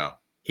them right now.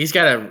 He's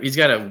got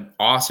an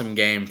awesome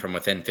game from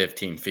within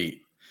 15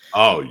 feet.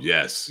 Oh,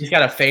 yes. He's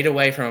got a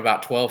fadeaway from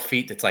about 12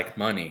 feet that's like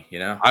money, you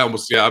know? I'm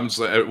just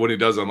like, when he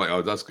does, I'm like,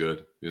 oh, that's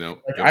good, you know?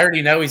 Like, I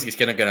already know he's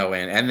going to go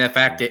in. And the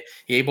fact that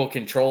he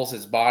controls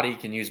his body,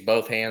 can use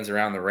both hands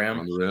around the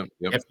rim.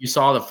 Yep. If you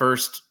saw the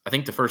first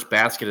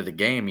basket of the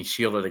game, he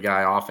shielded a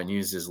guy off and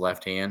used his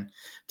left hand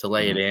to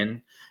lay it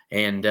in.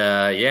 And,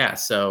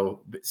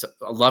 so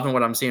loving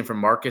what I'm seeing from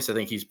Marcus. I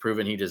think he's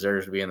proven he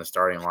deserves to be in the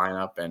starting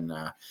lineup. And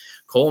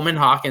Coleman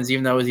Hawkins,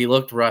 even though he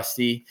looked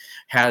rusty,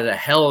 had a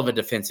hell of a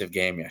defensive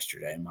game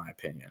yesterday, in my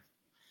opinion.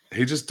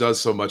 He just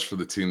does so much for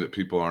the team that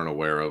people aren't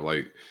aware of.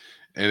 Like,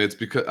 and it's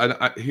because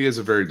he is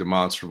a very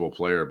demonstrable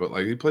player, but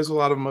like he plays a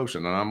lot of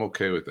emotion, and I'm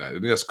okay with that.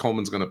 And yes,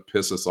 Coleman's going to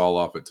piss us all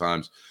off at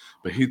times,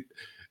 but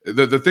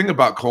the thing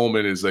about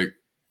Coleman is like,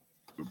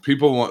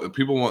 people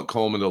want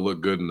Coleman to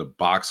look good in the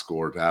box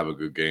score to have a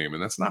good game,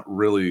 and that's not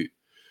really.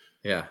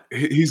 Yeah,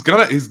 he's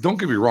don't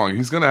get me wrong,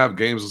 he's gonna have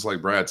games just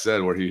like Brad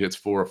said where he hits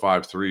 4 or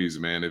 5 threes,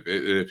 man.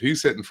 If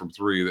he's hitting from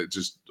 3, that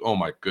just, oh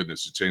my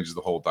goodness, it changes the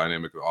whole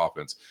dynamic of the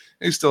offense.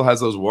 And he still has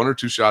those 1 or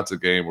 2 shots a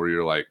game where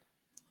you're like,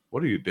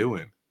 what are you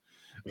doing?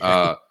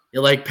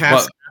 You're like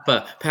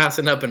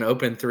passing up an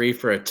open 3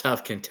 for a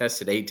tough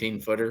contested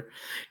 18-footer.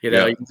 You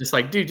know, you're just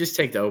like, dude, just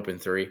take the open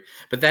 3.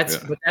 But that's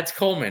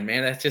Coleman,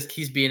 man. That's just,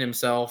 he's being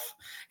himself.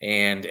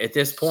 And at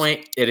this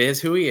point, it is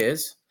who he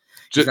is.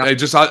 I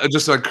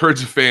just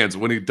encourage the fans,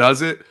 when he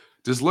does it,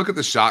 just look at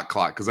the shot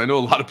clock, because I know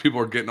a lot of people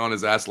are getting on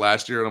his ass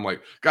last year, and I'm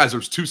like, guys,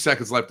 there's 2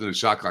 seconds left in the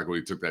shot clock when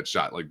he took that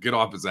shot. Like, get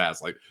off his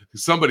ass. Like,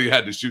 somebody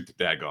had to shoot the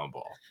daggone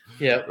ball.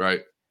 Yeah.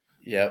 Right.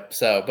 Yep.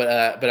 So,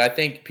 but I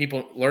think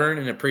people learn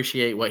and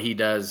appreciate what he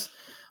does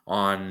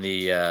on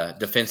the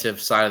defensive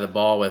side of the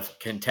ball with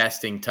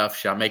contesting tough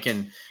shot,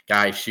 making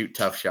guys shoot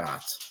tough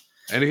shots.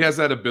 And he has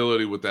that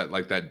ability with that,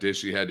 like that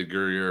dish he had to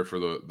Guerrier for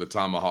the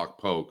tomahawk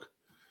poke.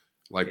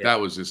 Like that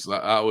was just,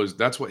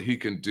 that's what he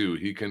can do.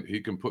 He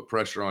can put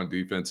pressure on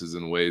defenses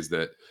in ways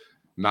that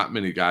not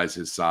many guys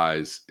his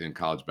size in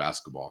college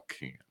basketball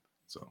can.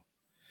 So.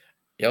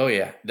 Oh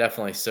yeah,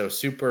 definitely. So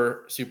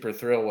super, super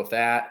thrilled with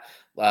that.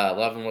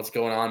 Loving what's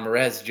going on.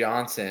 Merez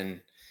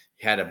Johnson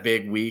had a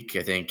big week.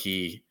 I think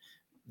he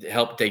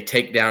helped they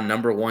take down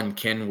number 1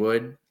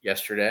 Kenwood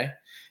yesterday.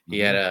 He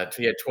had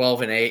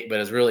 12 and 8, but it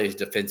was really his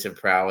defensive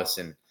prowess.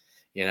 And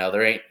you know,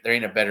 there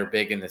ain't a better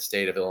big in the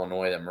state of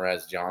Illinois than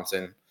Merez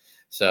Johnson.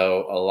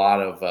 So a lot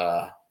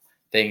of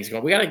things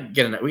going. We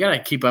gotta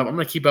keep up. I'm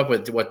gonna keep up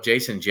with what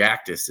Jason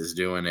Jactus is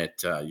doing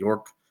at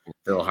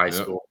Yorkville High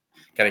School.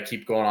 Got to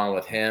keep going on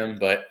with him,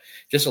 but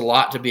just a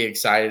lot to be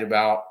excited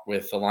about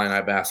with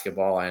Illini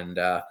basketball, and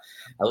at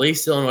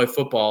least Illinois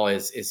football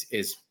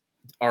is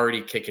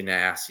already kicking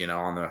ass, you know,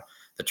 on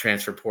the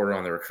transfer portal,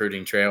 on the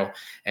recruiting trail.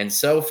 And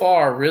so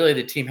far, really,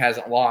 the team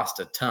hasn't lost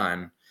a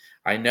ton.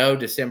 I know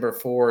December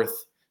 4th,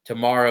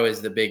 tomorrow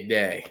is the big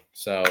day,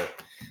 so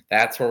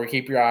that's where we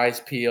keep your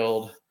eyes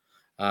peeled.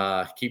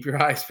 Keep your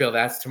eyes peeled.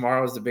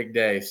 Tomorrow is the big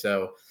day.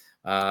 So,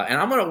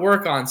 and I'm going to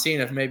work on seeing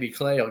if maybe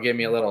Clay will give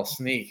me a little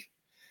sneak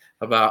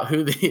about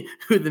who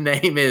the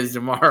name is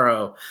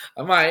tomorrow.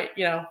 I might,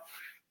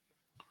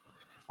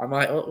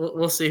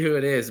 we'll see who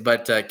it is.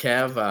 But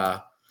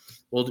Kev,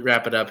 we'll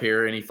wrap it up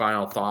here. Any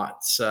final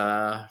thoughts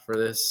for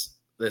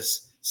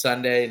this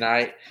Sunday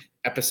night,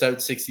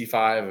 episode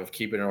 65 of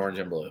Keepin' Orange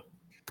and Blue?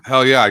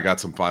 Hell yeah, I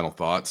got some final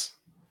thoughts.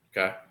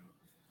 Okay.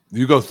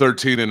 You go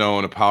 13-0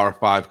 in a Power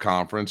 5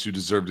 conference, you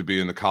deserve to be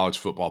in the college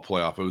football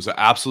playoff. It was an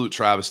absolute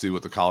travesty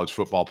what the college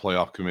football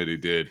playoff committee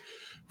did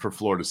for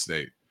Florida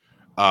State.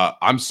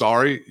 I'm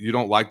sorry you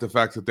don't like the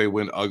fact that they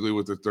went ugly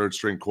with their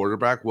third-string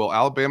quarterback. Well,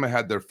 Alabama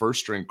had their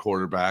first-string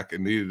quarterback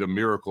and needed a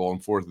miracle on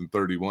 4th and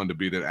 31 to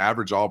beat an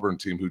average Auburn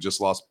team who just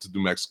lost to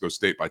New Mexico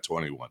State by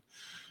 21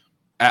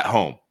 at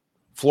home.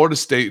 Florida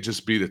State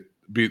just beat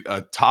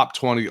a top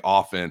 20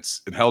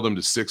 offense and held them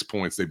to 6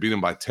 points. They beat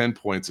them by 10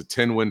 points, a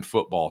 10-win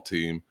football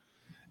team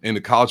in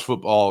the college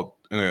football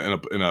in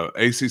a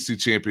ACC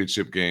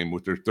championship game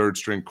with their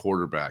third-string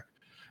quarterback.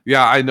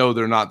 Yeah, I know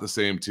they're not the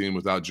same team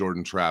without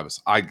Jordan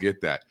Travis. I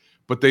get that.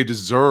 But they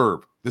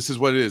deserve, this is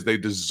what it is, they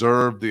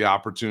deserve the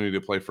opportunity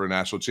to play for a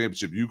national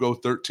championship. You go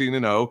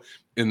 13-0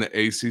 in the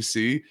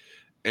ACC,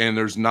 and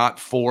there's not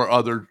 4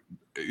 other,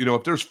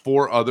 if there's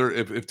 4 other,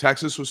 if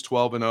Texas was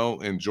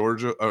 12-0 and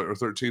Georgia, or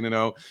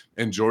 13-0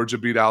 and Georgia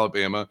beat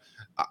Alabama,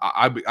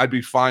 I'd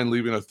be fine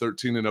leaving a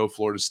 13-0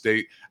 Florida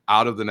State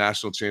out of the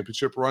national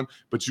championship run.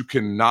 But you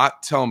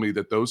cannot tell me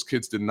that those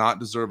kids did not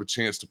deserve a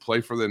chance to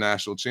play for the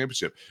national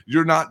championship.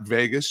 You're not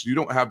Vegas. You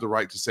don't have the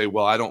right to say,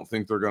 well, I don't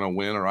think they're going to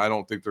win, or I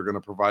don't think they're going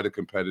to provide a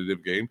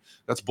competitive game.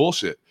 That's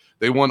bullshit.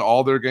 They won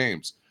all their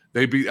games.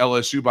 They beat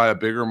LSU by a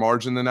bigger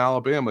margin than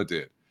Alabama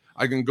did.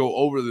 I can go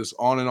over this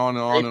on and on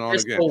and on and on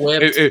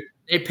again.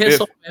 They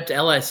pistol whipped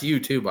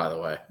LSU too, by the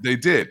way. They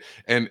did.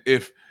 And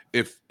if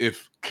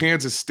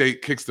Kansas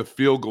State kicks the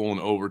field goal in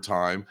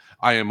overtime,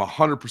 I am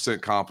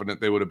 100%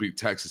 confident they would have beat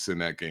Texas in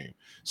that game.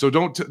 So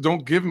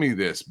don't give me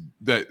this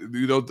that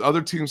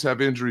other teams have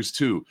injuries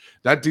too.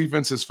 That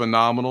defense is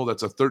phenomenal.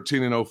 That's a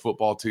 13-0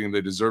 football team. They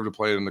deserve to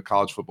play it in the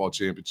college football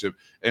championship.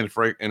 And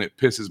it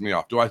pisses me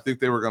off. Do I think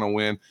they were going to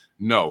win?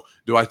 No.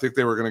 Do I think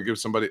they were going to give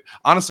somebody?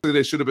 Honestly,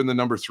 they should have been the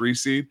number 3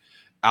 seed.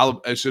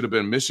 It should have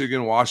been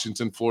Michigan,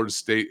 Washington, Florida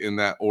State in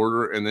that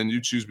order, and then you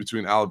choose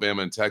between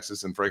Alabama and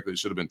Texas, and frankly, it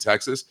should have been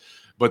Texas.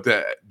 But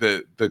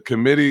the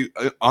committee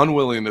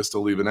unwillingness to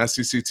leave an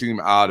SEC team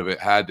out of it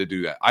had to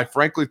do that. I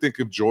frankly think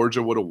if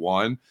Georgia would have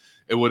won,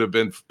 it would have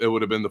been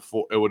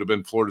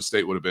Florida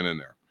State would have been in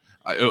there.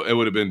 It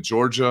would have been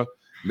Georgia,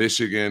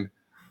 Michigan,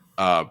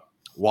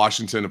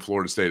 Washington, and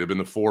Florida State have been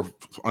the 4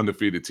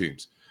 undefeated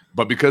teams.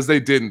 But because they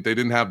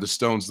didn't have the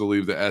stones to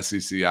leave the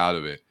SEC out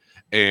of it,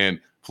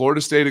 and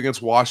Florida State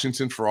against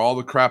Washington, for all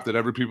the crap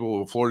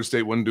that Florida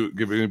State wouldn't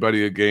give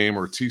anybody a game,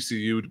 or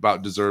TCU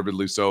about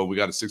deservedly so. We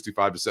got a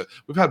 65-7.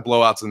 We've had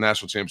blowouts in the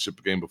national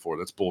championship game before.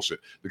 That's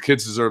bullshit. The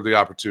kids deserve the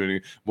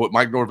opportunity. What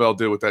Mike Norvell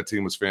did with that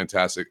team was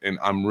fantastic, and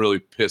I'm really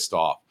pissed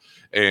off.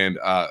 And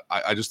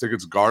I just think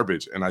it's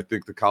garbage, and I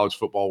think the college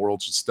football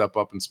world should step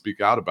up and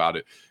speak out about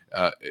it.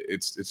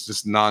 It's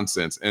just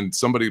nonsense. And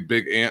somebody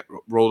big ant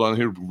rolled on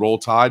here, Roll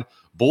Tide.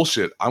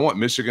 Bullshit. I want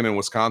Michigan and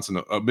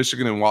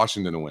Michigan and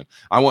Washington to win.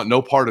 I want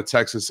no part of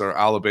Texas or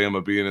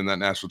Alabama being in that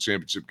national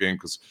championship game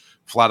because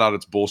flat out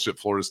it's bullshit.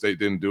 Florida State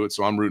didn't do it,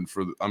 so I'm rooting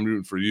for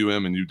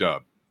UM and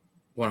UW.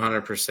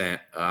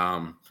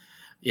 100%.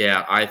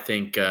 Yeah, I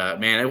think,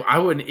 man, I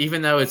wouldn't,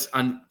 even though it's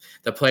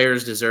the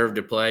players deserve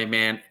to play,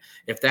 man.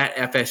 If that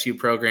FSU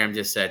program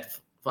just said,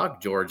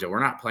 "Fuck Georgia, we're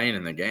not playing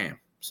in the game,"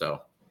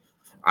 so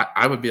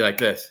I would be like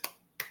this: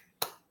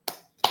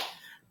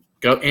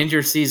 go end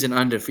your season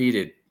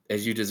undefeated,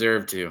 as you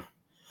deserve to.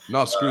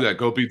 No, screw that.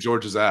 Go beat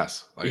Georgia's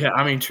ass. Yeah,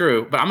 I mean,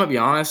 true. But I'm going to be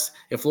honest.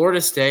 If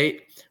Florida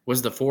State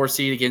was the 4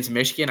 seed against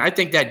Michigan, I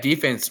think that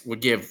defense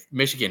would give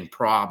Michigan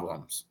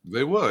problems.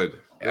 They would.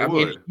 I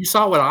mean, you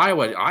saw what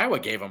Iowa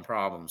gave them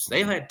problems.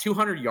 They had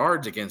 200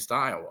 yards against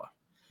Iowa.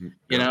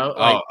 You know?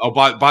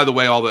 By the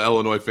way, all the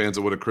Illinois fans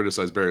that would have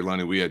criticized Barry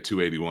Lunny, we had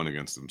 281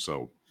 against them.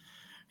 So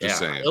just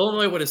saying.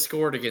 Illinois would have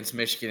scored against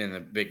Michigan in the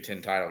Big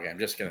Ten title game.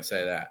 Just going to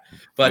say that.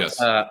 But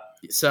yes.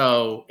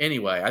 So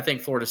anyway, I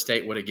think Florida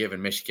State would have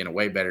given Michigan a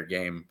way better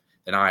game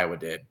than Iowa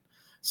did.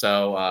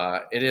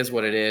 So it is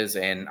what it is,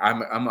 and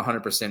I'm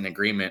 100% in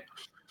agreement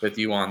with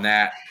you on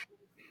that.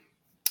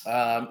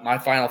 My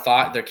final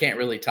thought: there can't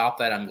really top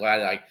that. I'm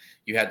glad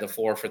you had the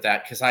floor for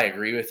that because I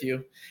agree with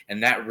you,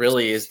 and that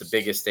really is the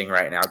biggest thing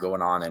right now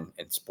going on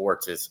in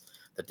sports is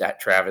that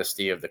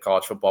travesty of the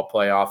college football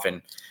playoff,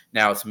 and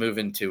now it's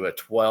moving to a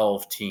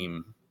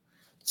 12-team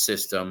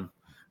system.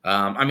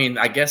 I mean,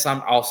 I guess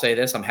I'll say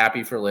this: I'm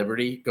happy for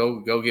Liberty.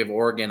 Go give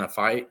Oregon a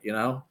fight. You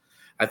know,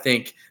 I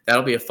think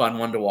that'll be a fun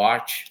one to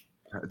watch.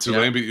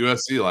 Tulane beat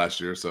USC last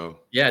year, so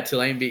yeah,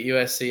 Tulane beat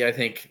USC. I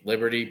think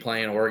Liberty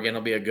playing Oregon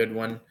will be a good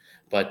one.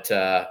 But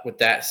with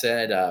that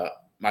said,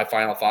 my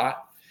final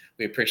thought: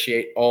 we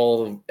appreciate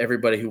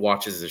everybody who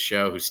watches the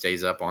show, who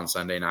stays up on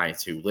Sunday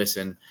nights, who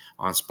listen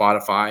on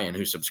Spotify, and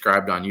who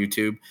subscribed on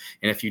YouTube.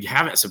 And if you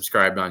haven't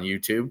subscribed on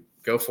YouTube,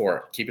 go for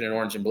it. Keeping it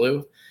orange and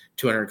blue.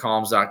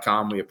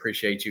 200columns.com. We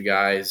appreciate you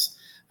guys.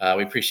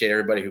 We appreciate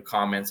everybody who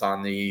comments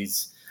on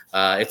these.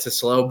 It's a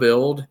slow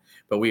build,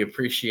 but we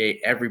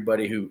appreciate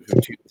everybody who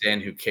tunes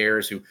in, who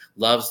cares, who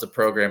loves the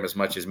program as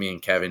much as me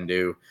and Kevin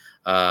do.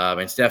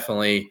 It's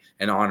definitely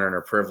an honor and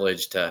a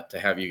privilege to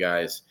have you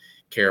guys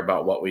care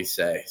about what we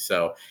say.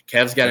 So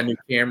Kev's got a new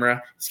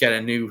camera. He's got a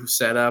new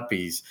setup.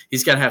 He's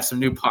got to have some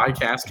new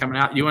podcasts coming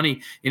out. You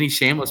want any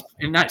shameless,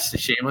 not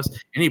shameless,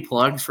 any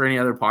plugs for any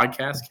other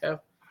podcasts, Kev?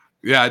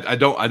 Yeah, I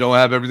don't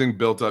have everything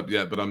built up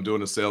yet, but I'm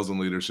doing a sales and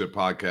leadership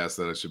podcast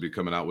that I should be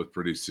coming out with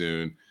pretty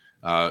soon.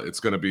 It's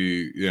going to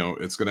be,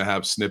 it's going to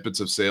have snippets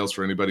of sales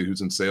for anybody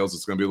who's in sales.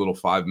 It's going to be a little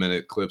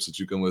 5-minute clips that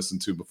you can listen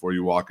to before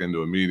you walk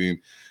into a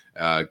meeting,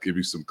 give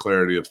you some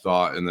clarity of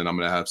thought. And then I'm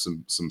going to have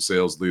some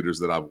sales leaders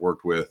that I've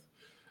worked with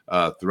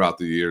throughout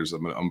the years.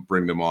 I'm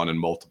bringing them on in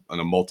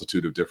a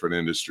multitude of different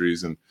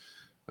industries, and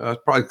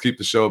probably keep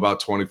the show about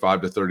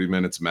 25 to 30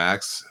 minutes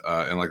max.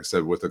 And like I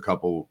said, with a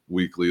couple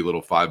weekly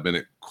little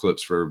 5-minute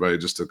clips for everybody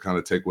just to kind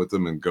of take with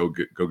them and go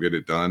get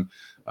it done.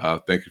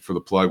 Thank you for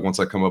the plug. Once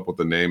I come up with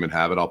the name and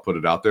have it, I'll put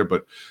it out there.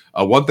 But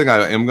one thing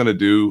I am going to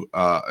do,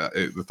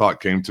 the thought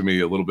came to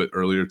me a little bit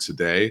earlier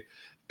today,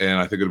 and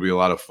I think it'll be a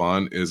lot of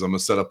fun, is I'm going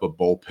to set up a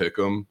Bowl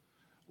Pick'em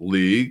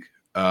league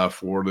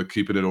for the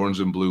Keeping It Orange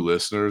and Blue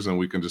listeners, and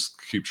we can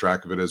just keep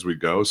track of it as we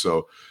go.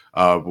 So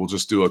we'll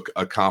just do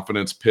a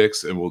confidence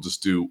picks, and we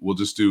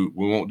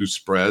won't do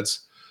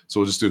spreads. So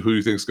we'll just do who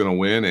you think is going to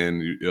win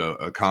and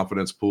a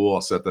confidence pool.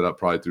 I'll set that up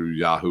probably through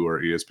Yahoo or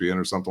ESPN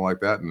or something like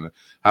that, and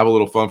have a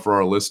little fun for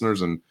our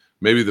listeners. And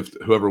maybe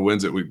whoever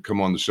wins it, we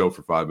come on the show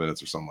for 5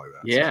 minutes or something like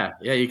that. Yeah,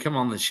 yeah, you come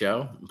on the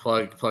show,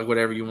 plug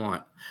whatever you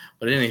want.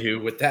 But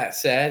anywho, with that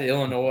said,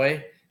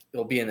 Illinois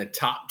will be in the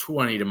top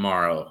 20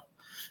 tomorrow.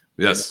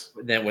 Yes.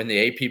 Then when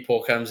the AP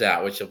poll comes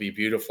out, which will be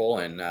beautiful,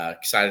 and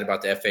excited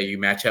about the FAU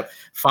matchup.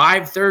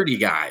 5:30,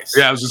 guys.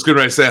 Yeah, I was just going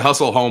to say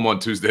hustle home on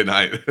Tuesday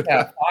night.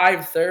 Yeah,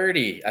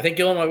 5:30. I think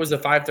Illinois was the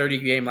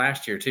 5:30 game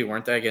last year too,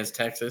 weren't they, against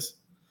Texas?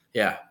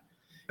 Yeah.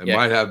 It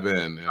might have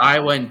been. Yeah.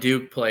 Iowa and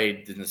Duke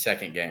played in the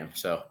second game.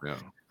 So, yeah.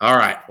 All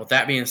right. With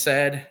that being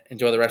said,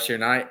 enjoy the rest of your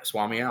night.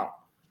 Swami out.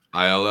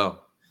 ILL.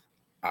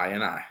 I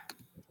and I.